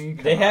just...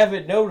 They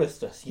haven't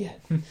noticed us yet.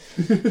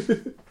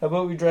 How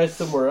about we drive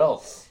somewhere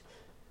else?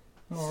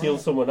 Steal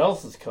someone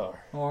else's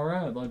car. All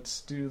right,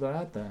 let's do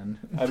that then.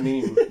 I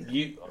mean,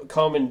 you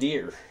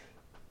commandeer.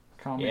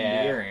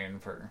 Commandeering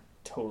for.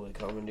 Totally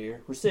commandeer.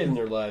 We're saving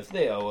their lives.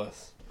 They owe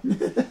us.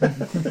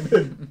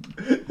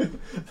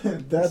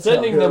 That's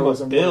Sending how them a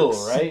heroism bill,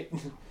 works. right?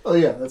 Oh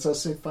yeah, that's how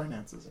state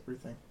finances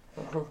everything.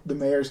 The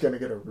mayor's going to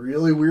get a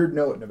really weird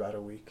note in about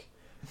a week,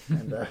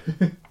 and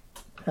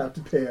have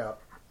to pay out.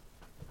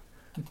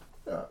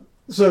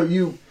 So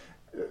you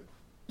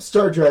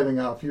start driving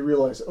off. You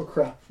realize, oh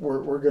crap,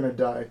 we're going to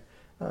die.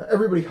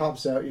 Everybody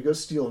hops out. You go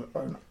steal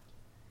an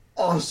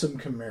awesome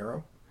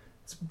Camaro.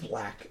 It's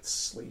black. It's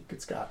sleek.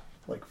 It's got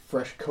like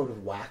fresh coat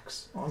of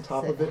wax on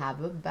top Does of it it.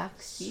 have a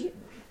back seat?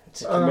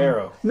 It's a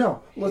Camaro.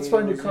 No, let's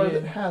find a car Yeah.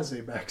 that has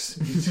a back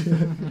seat.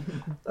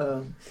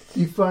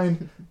 You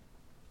find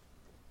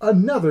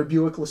another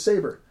Buick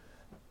LeSabre,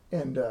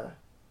 and Oh,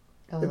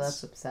 It's-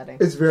 that's upsetting.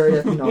 it's very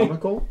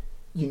economical.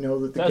 You know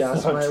that the That's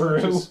gas not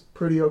mileage true. is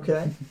pretty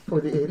okay for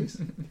the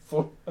 80s.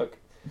 Okay.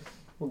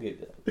 We'll give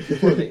you that.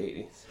 For the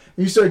 80s.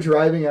 You start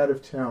driving out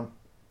of town,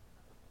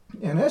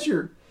 and as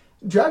you're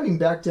driving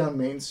back down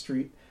Main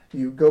Street,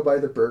 you go by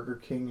the Burger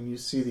King, and you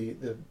see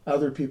the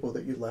other people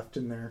that you left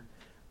in there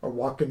are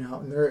walking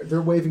out, and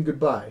they're waving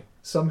goodbye.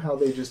 Somehow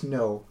they just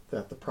know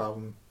that the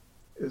problem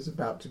is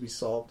about to be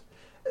solved.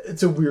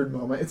 It's a weird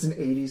moment. It's an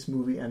 80s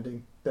movie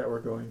ending that we're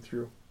going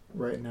through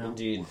right now.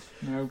 Indeed.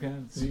 Okay.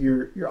 So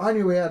you're on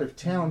your way out of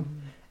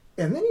town,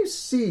 and then you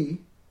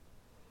see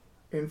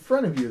in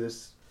front of you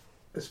this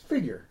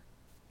figure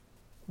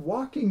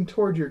walking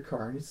toward your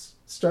car, and it's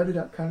started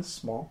out kind of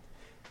small,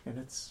 and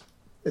it's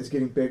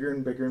getting bigger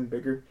and bigger and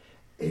bigger,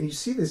 And you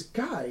see this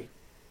guy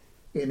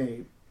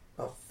in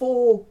a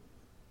full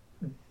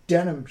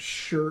denim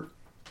shirt,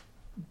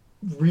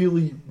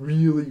 really,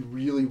 really,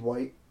 really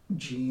white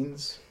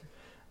jeans,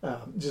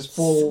 just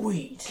full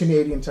Sweet.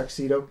 Canadian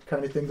tuxedo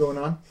kind of thing going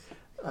on.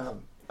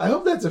 I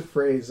hope that's a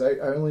phrase. I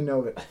only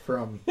know it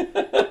from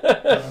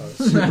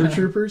Super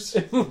Troopers.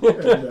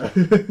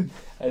 And,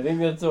 I think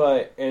that's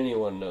why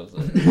anyone knows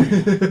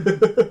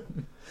it.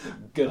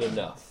 Good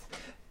enough.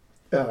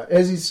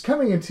 as he's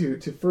coming into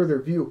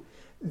further view,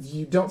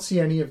 you don't see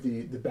any of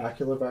the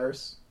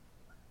baculovirus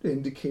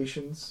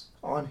indications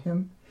on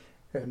him,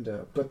 and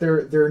but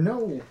there are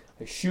no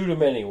I shoot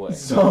him anyway.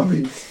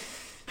 zombies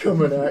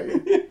coming at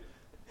you.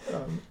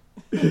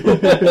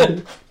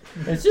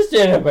 It's just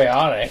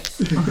antibiotics.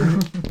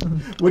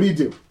 What do you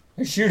do?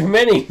 I shoot him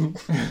any.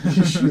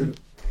 You shoot him.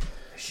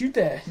 Shoot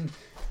that.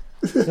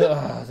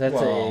 That's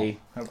Well,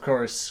 of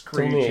course,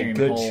 only a screeching,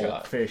 good whole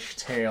shot.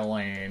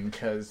 fishtailing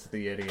because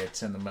the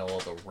idiot's in the middle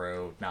of the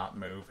road, not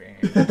moving.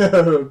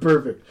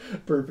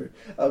 Perfect.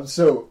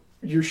 So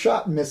your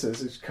shot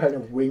misses. It kind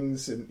of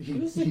wings, and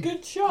It was a he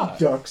good shot.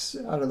 ducks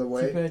out of the Too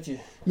way. bad you.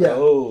 Yeah.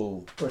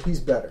 Oh. But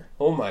he's better.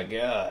 Oh my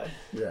god.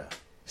 Yeah,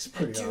 he's That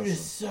pretty dude awesome. is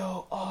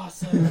so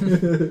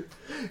awesome.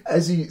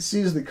 As he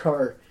sees the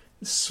car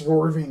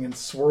swerving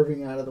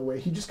out of the way,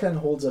 he just kind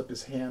of holds up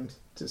his hand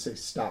to say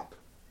stop.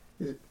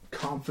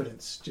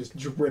 Confidence just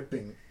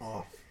dripping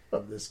off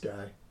of this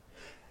guy.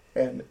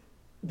 And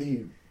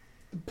he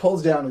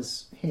pulls down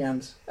his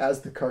hand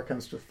as the car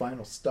comes to a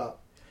final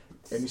stop.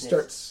 And he Sniff.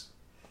 starts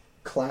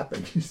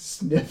clapping. He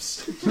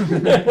sniffs.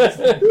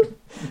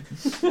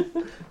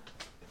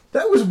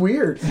 That was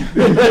weird.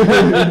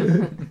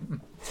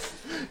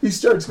 He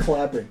starts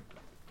clapping.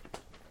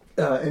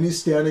 And he's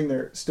standing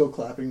there still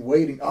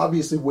clapping,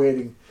 obviously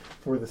waiting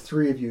for the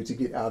three of you to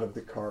get out of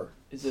the car.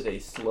 Is it a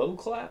slow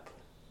clap?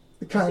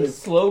 Kind He's of.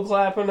 slow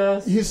clapping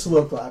us? He's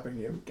slow clapping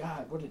you.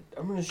 God,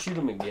 I'm gonna shoot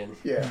him again.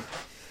 Yeah.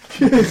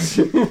 This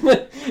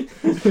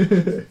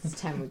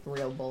time with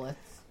real bullets.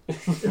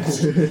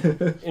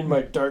 In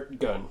my dart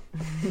gun.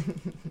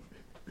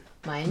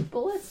 Mind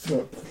bullets?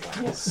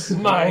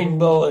 Mine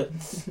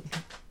bullets.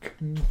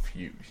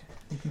 Confusion.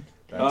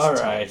 That's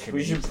Alright,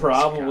 we should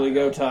probably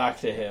go talk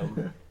to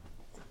him.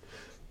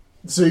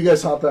 So you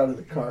guys hop out of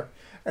the car,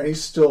 and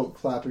he's still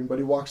clapping, but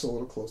he walks a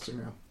little closer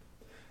now.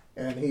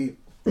 And he,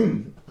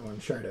 I'm going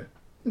to try to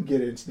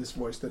get into this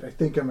voice that I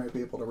think I might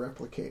be able to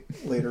replicate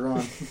later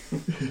on.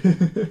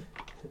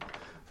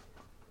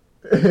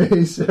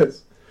 He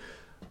says,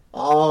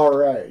 all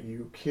right,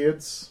 you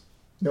kids.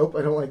 Nope,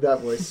 I don't like that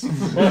voice.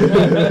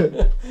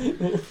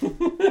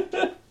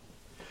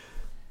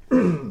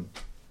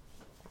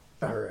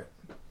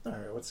 All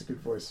right, what's a good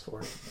voice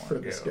for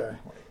this guy?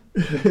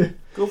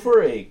 Go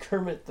for a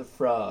Kermit the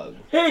Frog.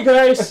 Hey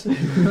guys! What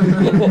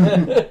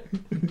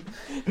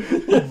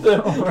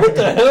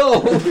the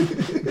hell?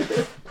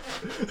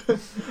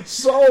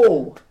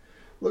 So,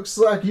 looks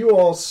like you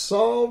all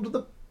solved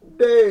the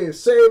day,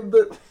 saved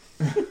the...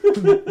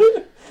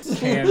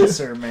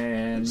 Cancer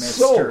Man,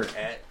 So- Mr.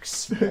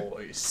 X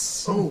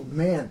voice. Oh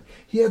man,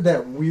 he had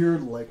that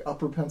weird like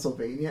Upper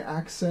Pennsylvania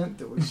accent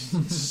that was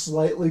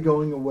slightly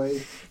going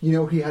away. You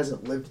know, he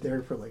hasn't lived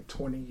there for like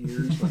 20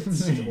 years, but it's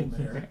still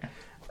there.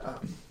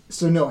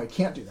 So no, I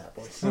can't do that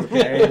voice.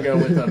 Okay, go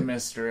with a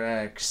Mr.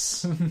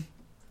 X.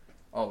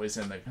 Always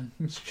in the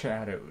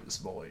shadows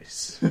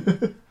voice.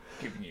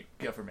 Giving you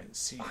government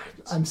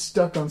secrets. I'm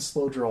stuck on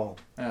slow drawl.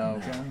 Oh,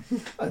 okay.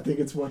 I think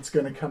it's what's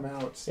going to come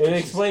out. It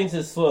explains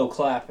his slow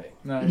clapping.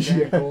 Okay,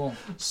 Yeah. cool.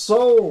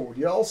 So,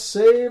 y'all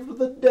saved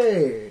the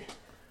day.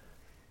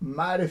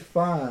 Mighty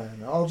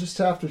fine. I'll just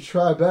have to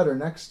try better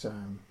next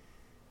time.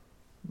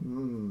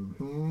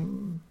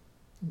 You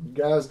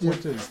guys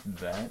What did does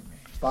that mean?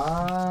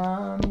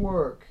 fine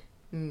work.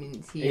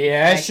 Means he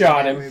Yeah, I infected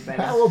shot him. everybody.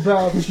 How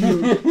about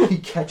you? He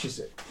catches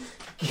it.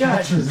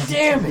 God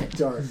damn it!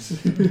 Dart.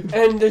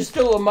 And there's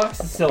still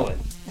amoxicillin.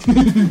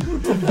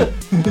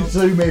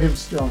 So you made him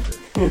stronger.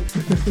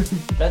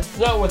 That's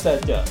not what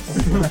that does.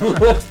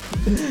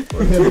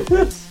 For him, it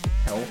is.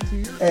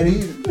 Healthier? And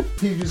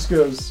he just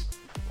goes,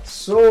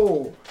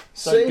 so,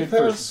 Safe good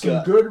for has his some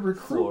gut good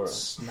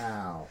recruits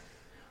now.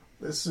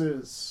 This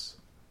is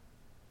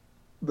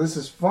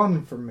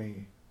fun for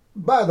me.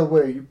 By the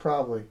way, you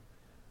probably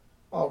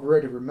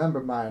already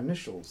remember my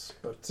initials,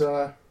 but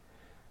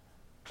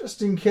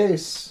just in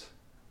case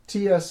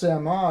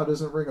TSMR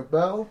doesn't ring a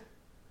bell,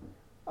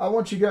 I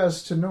want you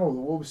guys to know that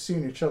we'll be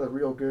seeing each other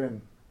real good.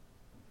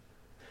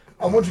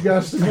 I want you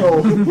guys to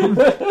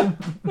know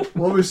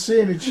we'll be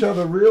seeing each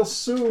other real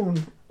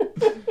soon.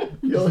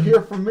 You'll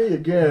hear from me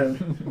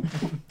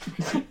again.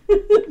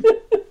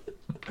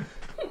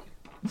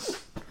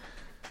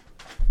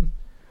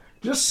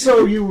 Just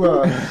so you,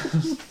 I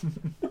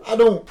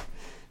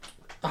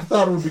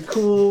thought it would be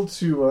cool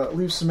to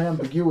leave some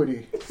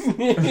ambiguity.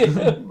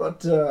 But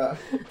That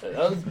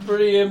was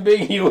pretty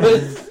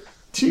ambiguous.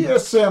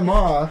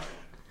 TSMR,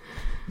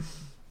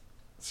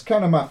 it's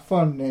kind of my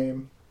fun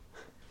name.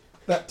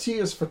 That T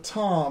is for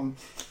Tom,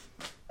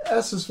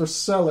 S is for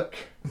Selleck.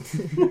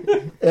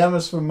 M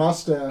is for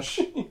mustache.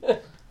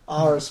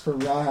 R is for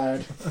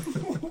ride.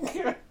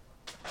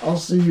 I'll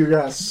see you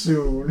guys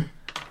soon.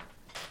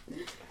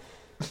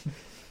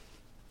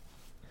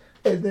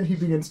 And then he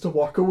begins to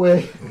walk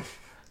away.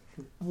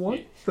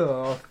 What the